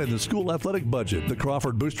typically not in the school athletic budget. The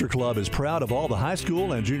Crawford Booster Club is proud of all the high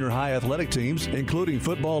school and junior high athletic teams, including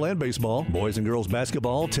football and baseball, boys and girls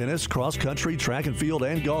basketball, tennis, cross country, track and field,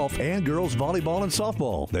 and golf, and girls volleyball and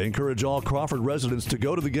softball. They encourage all Crawford residents to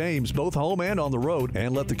go to the games, both home and on the road,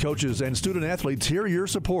 and let the coaches and student athletes hear your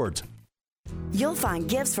support. You'll find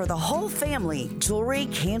gifts for the whole family, jewelry,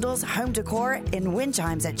 candles, home decor, and wind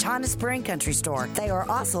chimes at China Spring Country Store. They are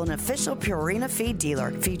also an official Purina feed dealer,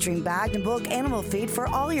 featuring bagged and bulk animal feed for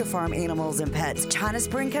all your farm animals and pets. China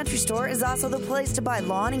Spring Country Store is also the place to buy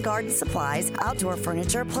lawn and garden supplies, outdoor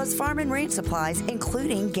furniture, plus farm and ranch supplies,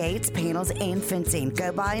 including gates, panels, and fencing.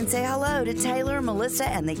 Go by and say hello to Taylor, Melissa,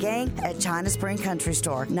 and the gang at China Spring Country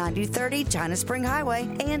Store, 9230 China Spring Highway,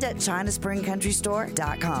 and at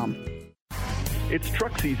ChinaSpringCountryStore.com. It's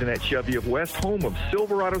truck season at Chevy of West, home of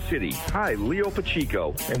Silverado City. Hi, Leo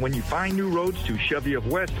Pacheco. And when you find new roads to Chevy of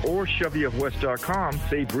West or ChevyofWest.com,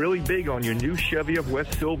 save really big on your new Chevy of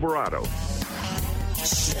West Silverado.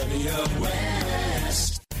 Chevy of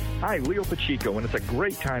West. Hi, Leo Pacheco, and it's a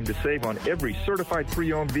great time to save on every certified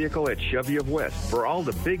pre-owned vehicle at Chevy of West. For all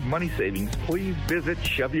the big money savings, please visit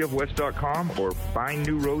ChevyofWest.com or find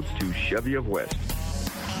new roads to Chevy of West.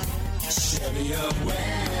 Chevy of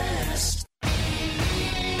West.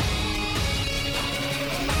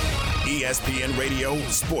 ESPN Radio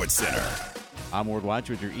Sports Center. I'm Ward Weitz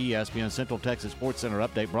with your ESPN Central Texas Sports Center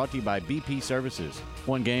update, brought to you by BP Services.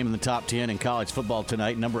 One game in the top 10 in college football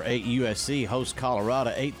tonight. Number 8 USC hosts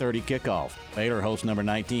Colorado, 8:30 kickoff. Baylor hosts number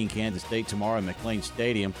 19 Kansas State tomorrow at McLean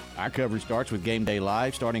Stadium. Our coverage starts with Game Day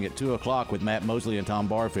Live, starting at 2 o'clock with Matt Mosley and Tom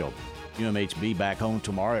Barfield. UMHB back home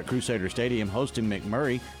tomorrow at Crusader Stadium, hosting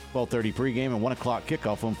McMurray. 12:30 pregame and 1 o'clock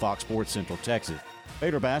kickoff on Fox Sports Central Texas.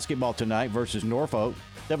 Baylor basketball tonight versus Norfolk.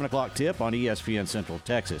 7 o'clock tip on ESPN Central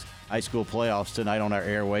Texas. High school playoffs tonight on our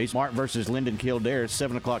airways. Mark versus Linden Kildare,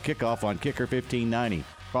 7 o'clock kickoff on Kicker 1590.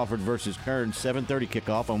 Crawford versus Kern, 7:30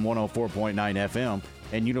 kickoff on 104.9 FM.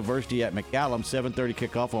 And University at McCallum, 7:30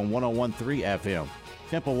 kickoff on 101.3 FM.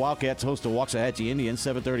 Temple Wildcats host the Waxahachie Indians,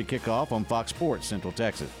 7:30 kickoff on Fox Sports Central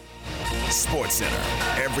Texas. Sports Center,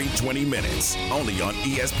 every 20 minutes, only on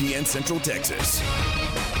ESPN Central Texas.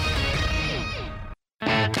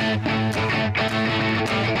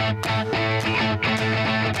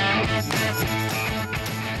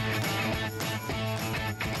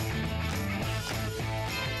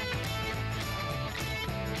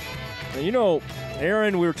 You know,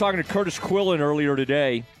 Aaron, we were talking to Curtis Quillen earlier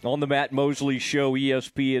today on the Matt Mosley Show,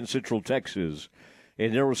 ESPN Central Texas,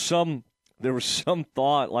 and there was some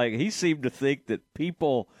thought, like he seemed to think that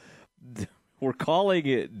people were calling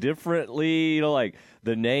it differently, you know, like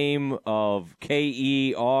the name of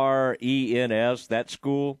Kerens, that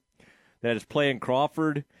school that is playing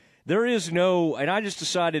Crawford. There is no, and I just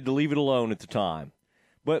decided to leave it alone at the time.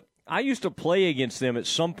 But I used to play against them at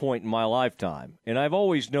some point in my lifetime, and I've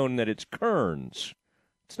always known that it's Kearns.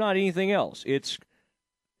 It's not anything else. It's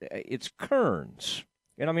Kearns.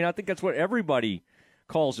 And, I mean, I think that's what everybody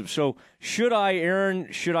calls it. So should I, Aaron,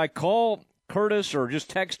 call Curtis or just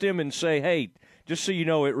text him and say, hey, just so you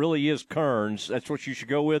know, it really is Kearns. That's what you should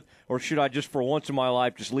go with. Or should I just, for once in my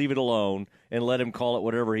life, just leave it alone and let him call it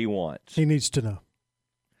whatever he wants? He needs to know.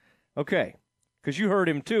 Okay. Because you heard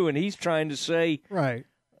him, too, and he's trying to say right.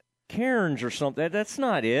 Kearns or something. That's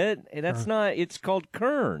not it. That's not. It's called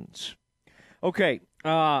Kearns. Okay.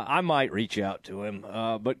 I might reach out to him.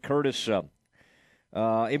 But Curtis, and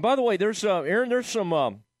by the way, there's, Aaron, there's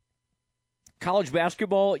some college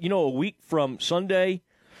basketball. You know, a week from Sunday,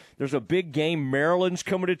 there's a big game. Maryland's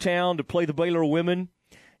coming to town to play the Baylor women.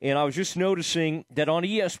 And I was just noticing that on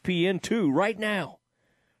ESPN2 right now,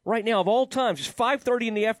 of all times, it's 5:30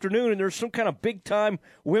 in the afternoon, and there's some kind of big-time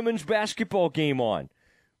women's basketball game on.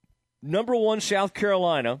 Number 1, South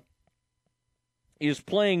Carolina, is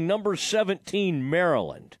playing number 17,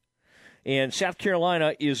 Maryland. And South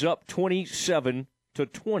Carolina is up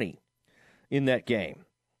 27-20 in that game.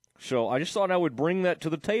 So I just thought I would bring that to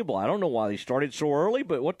the table. I don't know why they started so early,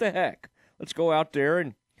 but what the heck? Let's go out there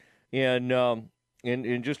and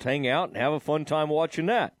just hang out and have a fun time watching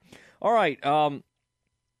that. All right,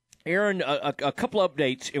 Aaron, a couple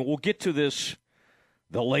updates, and we'll get to this,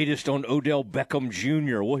 the latest on Odell Beckham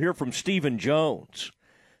Jr. We'll hear from Stephen Jones.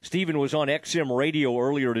 Stephen was on XM Radio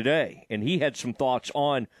earlier today, and he had some thoughts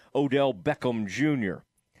on Odell Beckham Jr.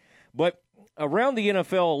 But around the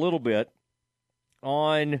NFL a little bit,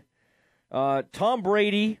 on Tom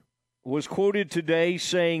Brady was quoted today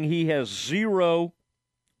saying he has zero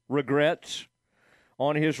regrets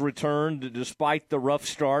on his return, despite the rough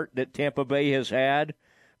start that Tampa Bay has had.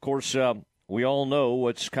 Of course, we all know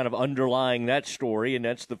what's kind of underlying that story, and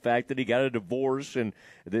that's the fact that he got a divorce. And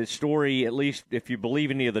the story, at least if you believe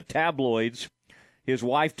any of the tabloids, his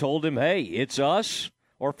wife told him, hey, it's us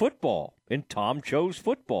or football, and Tom chose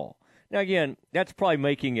football. Now, again, that's probably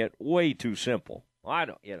making it way too simple. I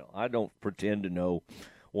don't pretend to know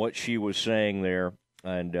what she was saying there,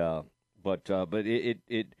 and but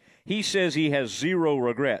he says he has zero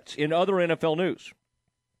regrets. In other NFL news,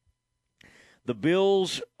 the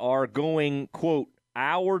Bills are going, quote,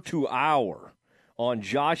 hour to hour on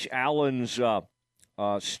Josh Allen's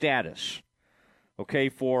status, okay,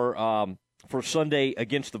 for Sunday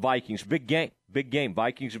against the Vikings. Big game.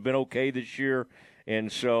 Vikings have been okay this year,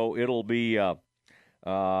 and so it'll be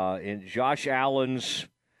and Josh Allen's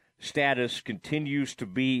status continues to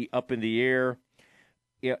be up in the air.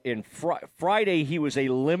 In Friday, he was a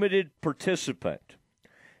limited participant,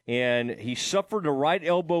 and he suffered a right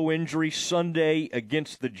elbow injury Sunday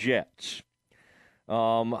against the Jets.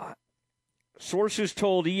 Sources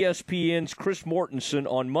told ESPN's Chris Mortensen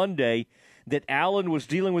on Monday that Allen was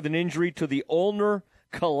dealing with an injury to the ulnar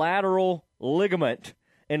collateral ligament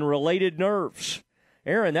and related nerves.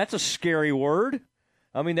 Aaron, that's a scary word.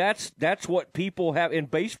 I mean, that's what people have in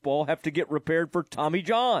baseball have to get repaired for Tommy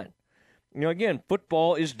John. You know, again,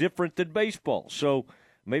 football is different than baseball, so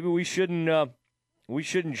maybe we shouldn't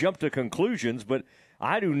jump to conclusions. But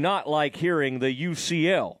I do not like hearing the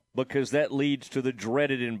UCL because that leads to the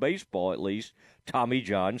dreaded, in baseball at least, Tommy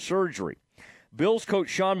John surgery. Bills coach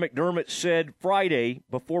Sean McDermott said Friday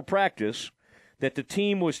before practice that the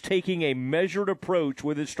team was taking a measured approach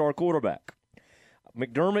with its star quarterback.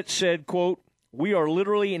 McDermott said, quote, we are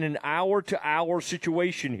literally in an hour-to-hour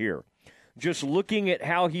situation here, just looking at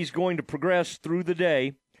how he's going to progress through the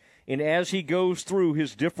day and as he goes through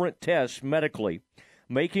his different tests medically,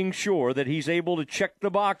 making sure that he's able to check the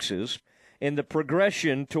boxes and the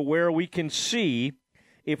progression to where we can see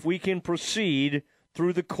if we can proceed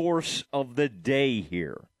through the course of the day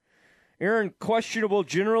here. Aaron, questionable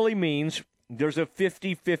generally means there's a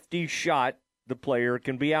 50-50 shot the player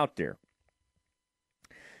can be out there.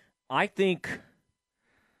 I think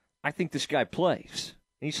this guy plays.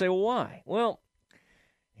 And you say, well, why? Well,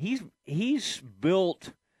 he's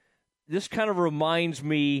built, this kind of reminds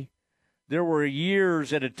me, there were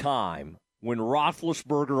years at a time when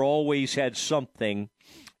Roethlisberger always had something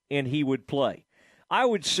and he would play. I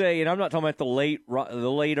would say, and I'm not talking about the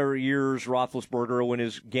later years Roethlisberger when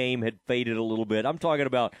his game had faded a little bit. I'm talking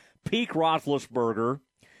about peak Roethlisberger.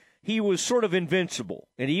 He was sort of invincible,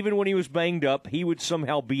 and even when he was banged up, he would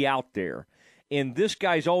somehow be out there. And this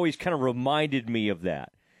guy's always kind of reminded me of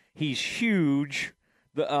that. He's huge,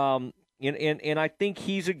 and I think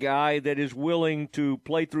he's a guy that is willing to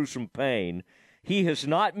play through some pain. He has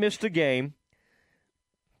not missed a game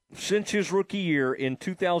since his rookie year in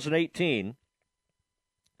 2018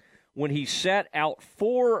 when he sat out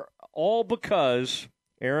for all because,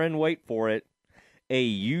 Aaron, wait for it, a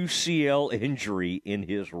UCL injury in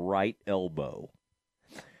his right elbow.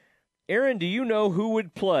 Aaron, do you know who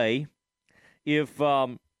would play if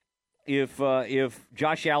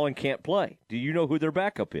Josh Allen can't play? Do you know who their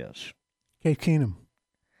backup is? Case Keenum.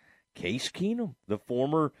 Case Keenum, the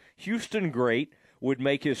former Houston great, would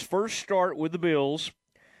make his first start with the Bills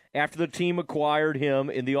after the team acquired him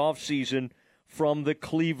in the offseason from the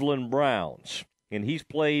Cleveland Browns. And he's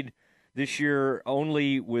played this year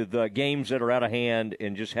only with games that are out of hand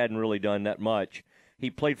and just hadn't really done that much. He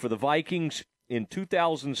played for the Vikings in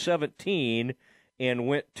 2017 and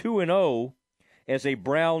went 2-0 as a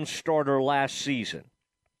Browns starter last season.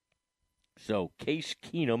 So Case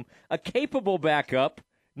Keenum, a capable backup,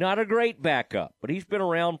 not a great backup, but he's been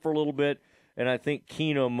around for a little bit, and I think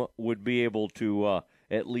Keenum would be able to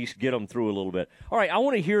at least get him through a little bit. All right, I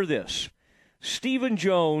want to hear this. Stephen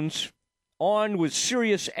Jones, on with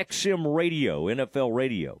Sirius XM Radio, NFL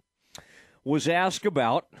Radio, was asked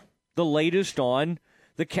about the latest on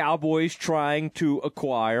the Cowboys trying to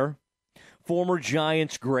acquire former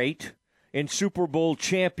Giants great and Super Bowl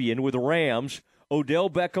champion with the Rams, Odell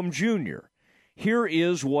Beckham Jr. Here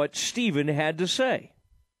is what Stephen had to say.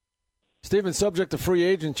 Stephen, subject to free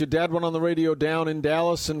agents, your dad went on the radio down in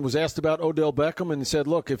Dallas and was asked about Odell Beckham and said,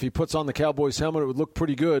 look, if he puts on the Cowboys helmet, it would look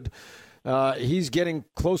pretty good. He's getting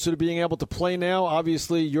closer to being able to play now.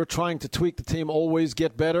 Obviously, you're trying to tweak the team, always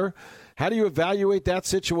get better. How do you evaluate that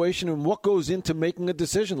situation, and what goes into making a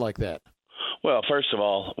decision like that? Well, first of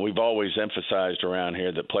all, we've always emphasized around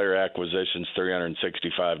here that player acquisition's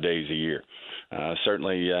 365 days a year.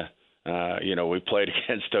 Certainly, we played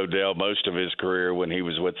against Odell most of his career when he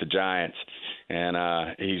was with the Giants,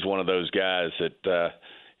 and he's one of those guys that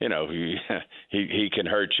he can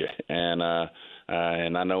hurt you, and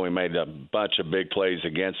I know he made a bunch of big plays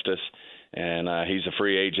against us, and he's a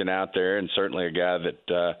free agent out there, and certainly a guy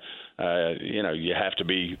that you have to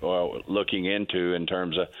be looking into in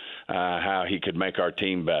terms of how he could make our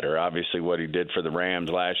team better. Obviously, what he did for the Rams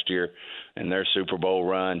last year and their Super Bowl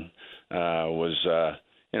run was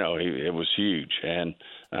it was huge, and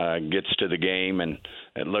gets to the game, and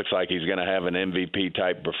it looks like he's going to have an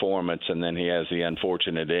MVP-type performance, and then he has the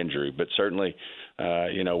unfortunate injury. But certainly,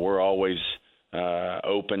 we're always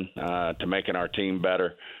open to making our team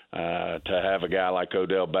better, to have a guy like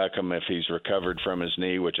Odell Beckham, if he's recovered from his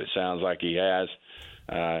knee, which it sounds like he has,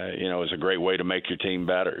 is a great way to make your team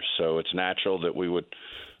better. So it's natural that we would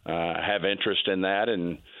have interest in that,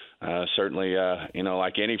 and certainly,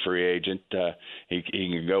 like any free agent, he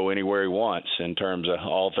can go anywhere he wants in terms of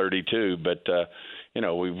all 32. But,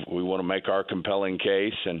 we want to make our compelling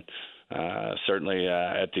case. And certainly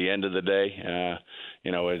at the end of the day,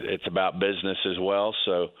 it's about business as well.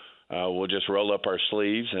 So we'll just roll up our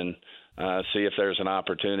sleeves and see if there's an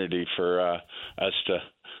opportunity for us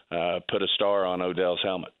to put a star on Odell's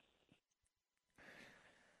helmet.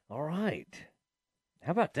 All right.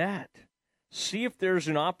 How about that? See if there's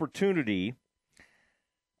an opportunity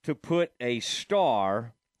to put a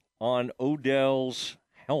star on Odell's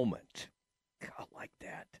helmet. I like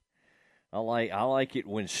that. I like it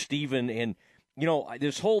when Steven, and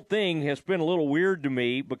this whole thing has been a little weird to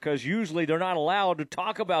me because usually they're not allowed to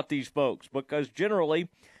talk about these folks because generally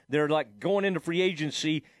they're like going into free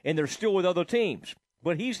agency and they're still with other teams.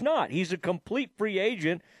 But he's not. He's a complete free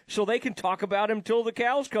agent, so they can talk about him till the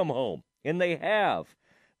cows come home, and they have.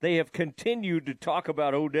 They have continued to talk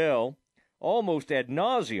about Odell almost ad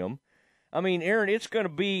nauseum. I mean, Aaron, it's going to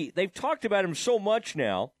be – they've talked about him so much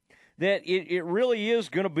now that it really is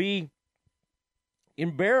going to be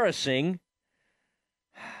embarrassing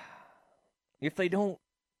if they don't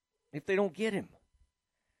get him.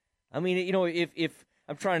 I mean, if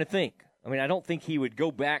I'm trying to think. I mean, I don't think he would go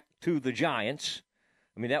back to the Giants.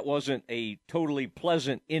 I mean, that wasn't a totally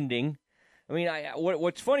pleasant ending. I mean,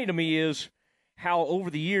 what's funny to me is – how over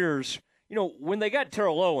the years, when they got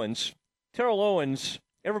Terrell Owens,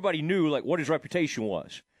 everybody knew like what his reputation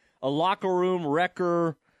was. A locker room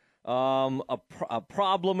wrecker, a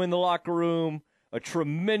problem in the locker room, a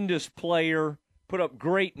tremendous player, put up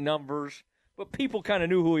great numbers, but people kind of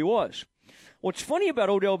knew who he was. What's funny about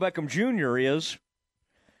Odell Beckham Jr. is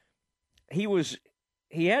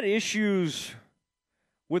he had issues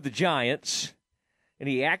with the Giants, and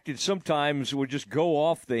he acted sometimes would just go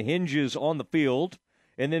off the hinges on the field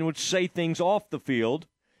and then would say things off the field.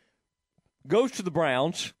 Goes to the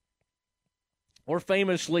Browns, or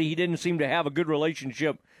famously, he didn't seem to have a good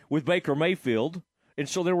relationship with Baker Mayfield, and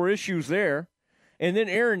so there were issues there. And then,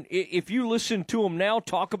 Aaron, if you listen to him now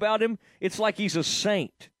talk about him, it's like he's a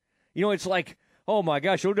saint. It's like, oh, my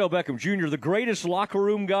gosh, Odell Beckham Jr., the greatest locker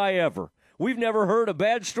room guy ever. We've never heard a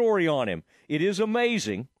bad story on him. It is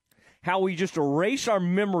amazing how we just erase our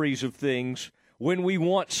memories of things when we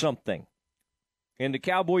want something. And the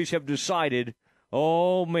Cowboys have decided,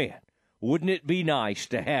 oh, man, wouldn't it be nice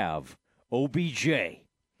to have OBJ?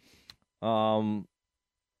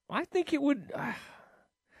 I think it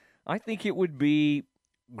would be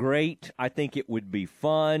great. I think it would be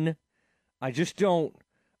fun. I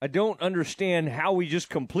don't understand how we just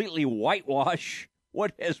completely whitewash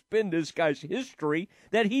what has been this guy's history,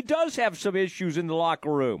 that he does have some issues in the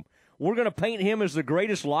locker room. We're going to paint him as the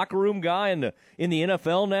greatest locker room guy in the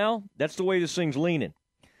NFL now? That's the way this thing's leaning.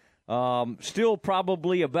 Still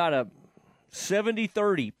probably about a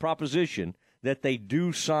 70-30 proposition that they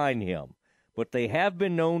do sign him. But they have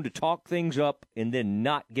been known to talk things up and then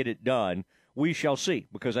not get it done. We shall see,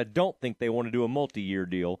 because I don't think they want to do a multi-year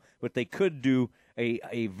deal, but they could do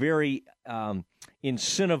a very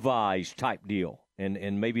incentivized type deal,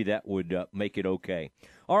 and maybe that would make it okay.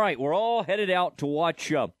 All right, we're all headed out to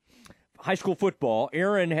watch high school football.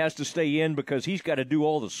 Aaron has to stay in because he's got to do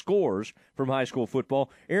all the scores from high school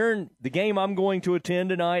football. Aaron, the game I'm going to attend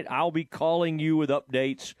tonight, I'll be calling you with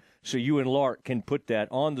updates so you and Lark can put that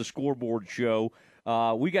on the scoreboard show.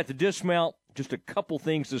 We got the dismount, just a couple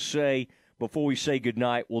things to say before we say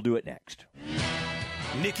goodnight. We'll do it next.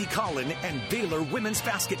 Nikki Collin and Baylor women's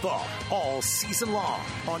basketball all season long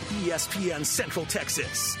on ESPN Central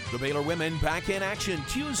Texas. The Baylor women back in action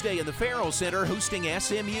Tuesday in the Farrell Center hosting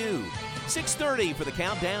SMU. 6:30 for the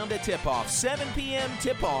countdown to tip-off. 7 p.m.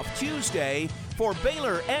 tip-off Tuesday for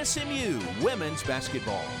Baylor SMU women's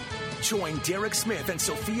basketball. Join Derek Smith and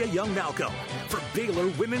Sophia Young-Malcolm for Baylor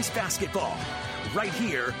women's basketball right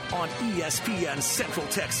here on ESPN Central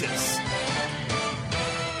Texas.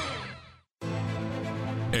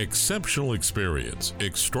 Exceptional experience,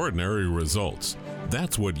 extraordinary results.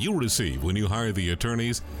 That's what you receive when you hire the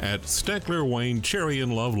attorneys at Steckler, Wayne, Cherry &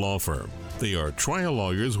 Love Law Firm. They are trial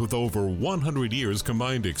lawyers with over 100 years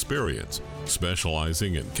combined experience,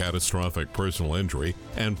 specializing in catastrophic personal injury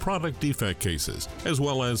and product defect cases, as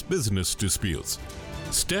well as business disputes.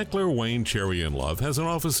 Steckler, Wayne, Cherry & Love has an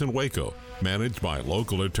office in Waco, managed by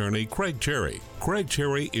local attorney Craig Cherry. Craig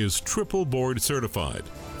Cherry is triple board certified.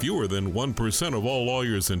 Fewer than 1% of all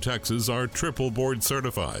lawyers in Texas are triple board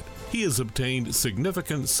certified. He has obtained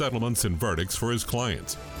significant settlements and verdicts for his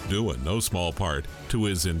clients, due in no small part to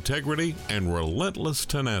his integrity and relentless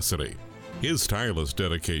tenacity. His tireless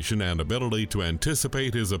dedication and ability to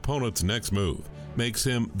anticipate his opponent's next move makes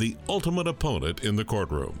him the ultimate opponent in the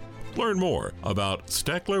courtroom. Learn more about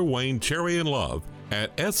Steckler, Wayne, Cherry & Love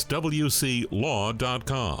at swclaw.com.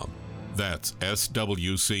 That's swclaw.com.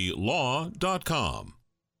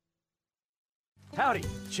 Howdy,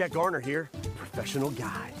 Chet Garner here, professional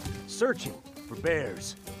guide, searching for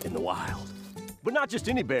bears in the wild. But not just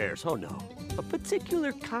any bears, oh no, a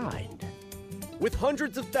particular kind. With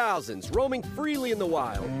hundreds of thousands roaming freely in the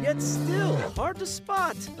wild, yet still hard to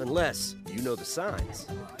spot unless you know the signs.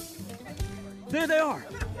 There they are,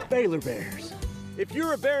 Baylor bears. If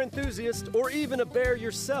you're a bear enthusiast or even a bear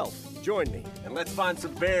yourself, join me and let's find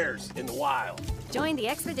some bears in the wild. Join the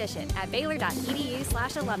expedition at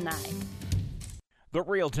baylor.edu/alumni. The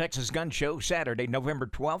Real Texas Gun Show, Saturday, November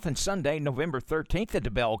 12th and Sunday, November 13th at the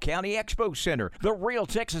Bell County Expo Center. The Real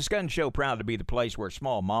Texas Gun Show, proud to be the place where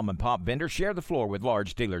small mom-and-pop vendors share the floor with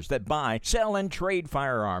large dealers that buy, sell, and trade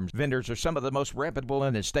firearms. Vendors are some of the most reputable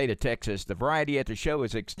in the state of Texas. The variety at the show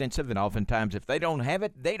is extensive, and oftentimes if they don't have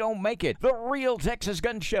it, they don't make it. The Real Texas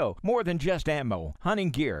Gun Show, more than just ammo,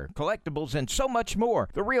 hunting gear, collectibles, and so much more.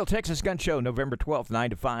 The Real Texas Gun Show, November 12th,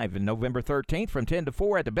 9 to 5, and November 13th from 10 to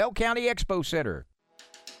 4 at the Bell County Expo Center.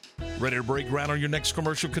 Ready to break ground on your next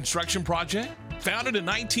commercial construction project? Founded in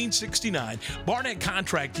 1969, Barnett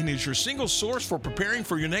Contracting is your single source for preparing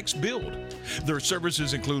for your next build. Their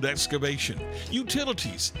services include excavation,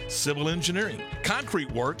 utilities, civil engineering,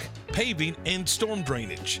 concrete work, paving, and storm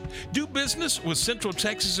drainage. Do business with Central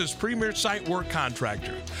Texas's premier site work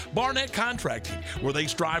contractor, Barnett Contracting, where they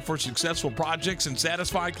strive for successful projects and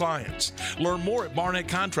satisfied clients. Learn more at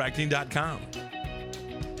barnettcontracting.com.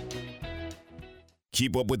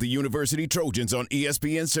 Keep up with the University Trojans on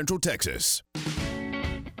ESPN Central Texas.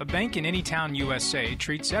 A bank in any town USA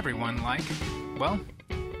treats everyone like, well,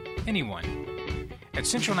 anyone. At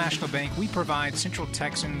Central National Bank, we provide Central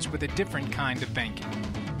Texans with a different kind of banking.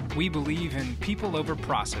 We believe in people over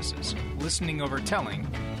processes, listening over telling,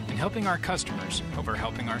 and helping our customers over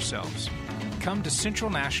helping ourselves. Come to Central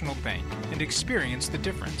National Bank and experience the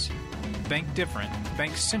difference. Bank different.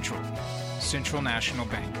 Bank Central. Central National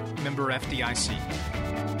Bank. Member FDIC.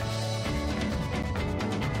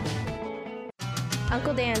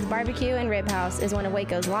 Uncle Dan's Barbecue and Rib House is one of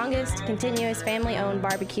Waco's longest, continuous family-owned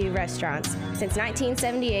barbecue restaurants. Since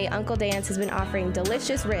 1978, Uncle Dan's has been offering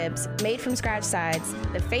delicious ribs, made from scratch sides,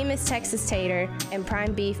 the famous Texas tater, and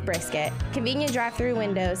prime beef brisket. Convenient drive-through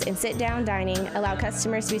windows and sit-down dining allow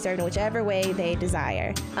customers to be served in whichever way they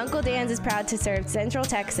desire. Uncle Dan's is proud to serve Central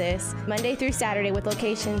Texas, Monday through Saturday, with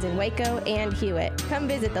locations in Waco and Hewitt. Come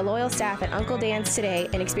visit the loyal staff at Uncle Dan's today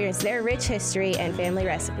and experience their rich history and family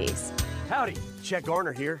recipes. Howdy, Chet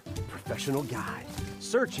Garner here, professional guide,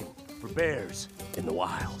 searching for bears in the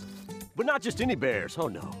wild. But not just any bears, oh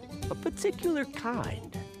no, a particular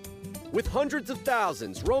kind. With hundreds of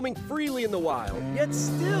thousands roaming freely in the wild, yet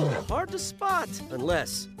still hard to spot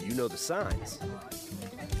unless you know the signs.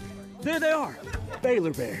 There they are,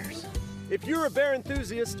 Baylor bears. If you're a bear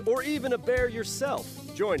enthusiast or even a bear yourself,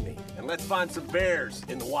 join me and let's find some bears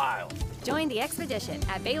in the wild. Join the expedition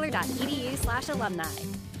at baylor.edu/alumni.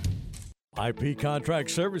 5P Contract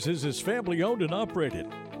Services is family owned and operated.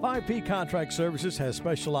 5P Contract Services has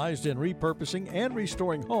specialized in repurposing and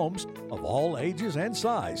restoring homes of all ages and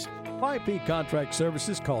size. 5P Contract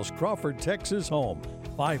Services calls Crawford, Texas home.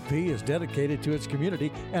 5P is dedicated to its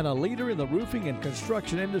community and a leader in the roofing and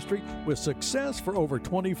construction industry with success for over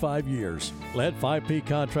 25 years. Let 5P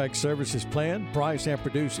Contract Services plan, price, and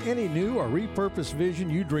produce any new or repurposed vision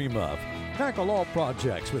you dream of. Tackle all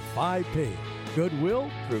projects with 5P. Goodwill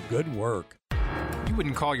through good work. You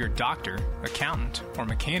wouldn't call your doctor, accountant, or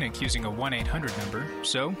mechanic using a 1-800 number,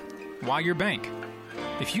 so why your bank?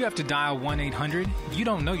 If you have to dial 1-800, you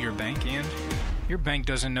don't know your bank and your bank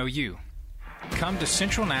doesn't know you. Come to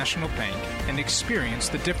Central National Bank and experience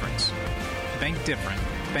the difference. Bank different.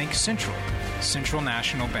 Bank Central. Central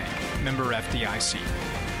National Bank. Member FDIC.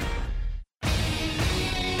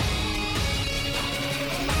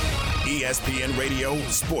 ESPN Radio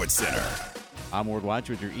Sports Center. I'm Ward Weitz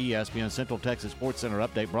with your ESPN Central Texas Sports Center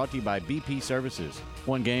update, brought to you by BP Services.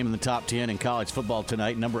 One game in the top 10 in college football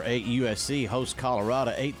tonight. Number 8 USC hosts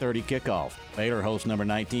Colorado, 8:30 kickoff. Baylor hosts number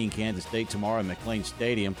 19 Kansas State tomorrow at McLean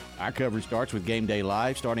Stadium. Our coverage starts with Game Day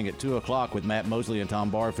Live starting at 2 o'clock with Matt Mosley and Tom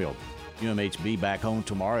Barfield. UMHB back home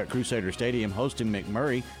tomorrow at Crusader Stadium hosting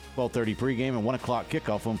McMurray, 12:30 pregame and 1 o'clock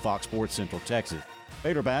kickoff on Fox Sports Central Texas.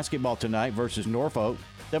 Baylor basketball tonight versus Norfolk,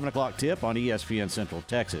 7 o'clock tip on ESPN Central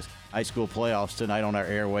Texas. High school playoffs tonight on our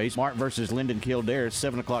airways. Martin versus Linden Kildare,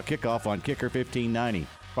 7 o'clock kickoff on Kicker 1590.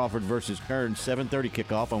 Crawford versus Kern, 7:30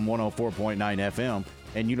 kickoff on 104.9 FM.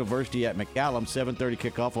 And University at McCallum, 7:30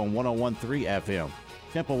 kickoff on 101.3 FM.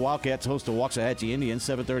 Temple Wildcats host the Waxahachie Indians,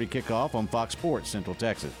 7:30 kickoff on Fox Sports Central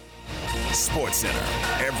Texas. Sports Center,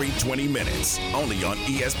 every 20 minutes, only on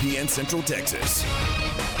ESPN Central Texas.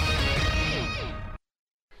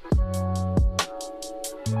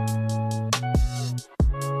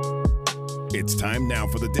 It's time now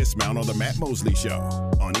for the dismount on the Matt Mosley Show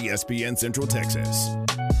on ESPN Central Texas.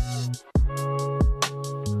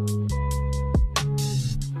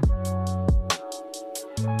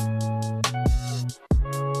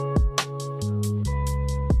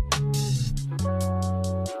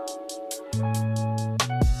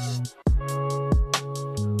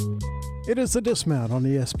 It is the dismount on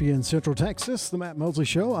ESPN Central Texas, the Matt Mosley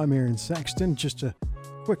Show. I'm Aaron Saxton. Just a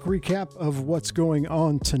quick recap of what's going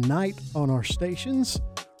on tonight on our stations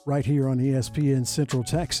right here on ESPN Central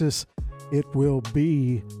Texas. It will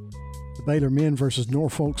be the Baylor men versus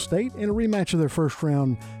Norfolk State in a rematch of their first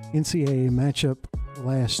round NCAA matchup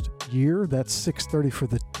last year. That's 6:30 for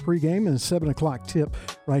the pregame and a 7 o'clock tip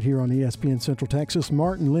right here on ESPN Central Texas.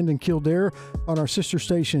 Martin, Linden, Kildare on our sister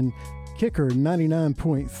station Kicker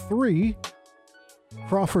 99.3.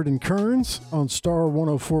 Crawford and Kearns on Star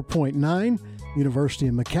 104.9. University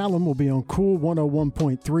of McCallum will be on Cool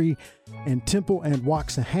 101.3, and Temple and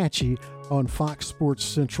Waxahachie on Fox Sports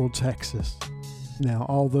Central Texas. Now,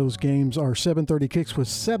 all those games are 7:30 kicks with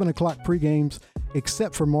 7 o'clock pregames,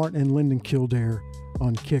 except for Martin and Linden Kildare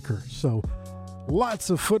on Kicker. So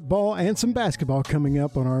lots of football and some basketball coming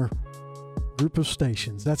up on our group of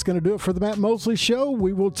stations. That's going to do it for the Matt Mosley Show.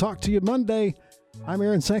 We will talk to you Monday. I'm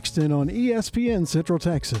Aaron Sexton on ESPN Central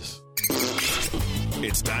Texas.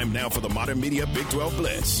 It's time now for the Modern Media Big 12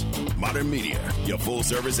 Blitz. Modern Media, your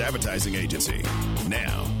full-service advertising agency.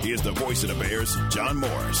 Now, here's the voice of the Bears, John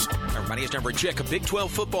Morris. Everybody, it's time for a check of Big 12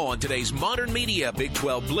 football on today's Modern Media Big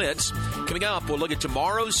 12 Blitz. Coming up, we'll look at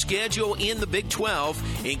tomorrow's schedule in the Big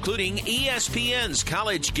 12, including ESPN's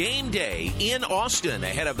College Game Day in Austin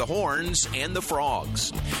ahead of the Horns and the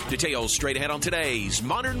Frogs. Details straight ahead on today's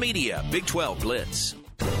Modern Media Big 12 Blitz.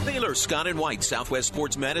 Baylor Scott and White, Southwest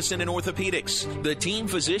Sports Medicine and Orthopedics, the team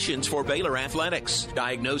physicians for Baylor Athletics,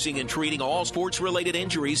 diagnosing and treating all sports-related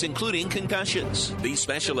injuries, including concussions. These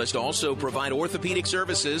specialists also provide orthopedic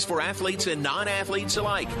services for athletes and non-athletes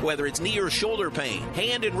alike, whether it's knee or shoulder pain,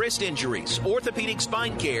 hand and wrist injuries, orthopedic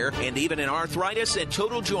spine care, and even an arthritis and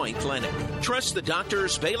total joint clinic. Trust the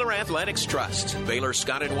doctors Baylor Athletics trust. Baylor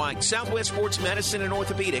Scott and White, Southwest Sports Medicine and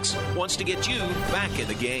Orthopedics wants to get you back in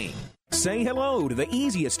the game. Say hello to the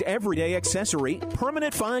easiest everyday accessory,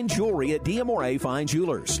 permanent fine jewelry at D'Amore Fine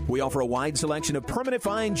Jewelers. We offer a wide selection of permanent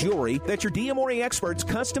fine jewelry that your D'Amore experts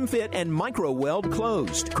custom fit and micro weld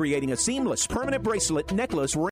closed, creating a seamless permanent bracelet, necklace,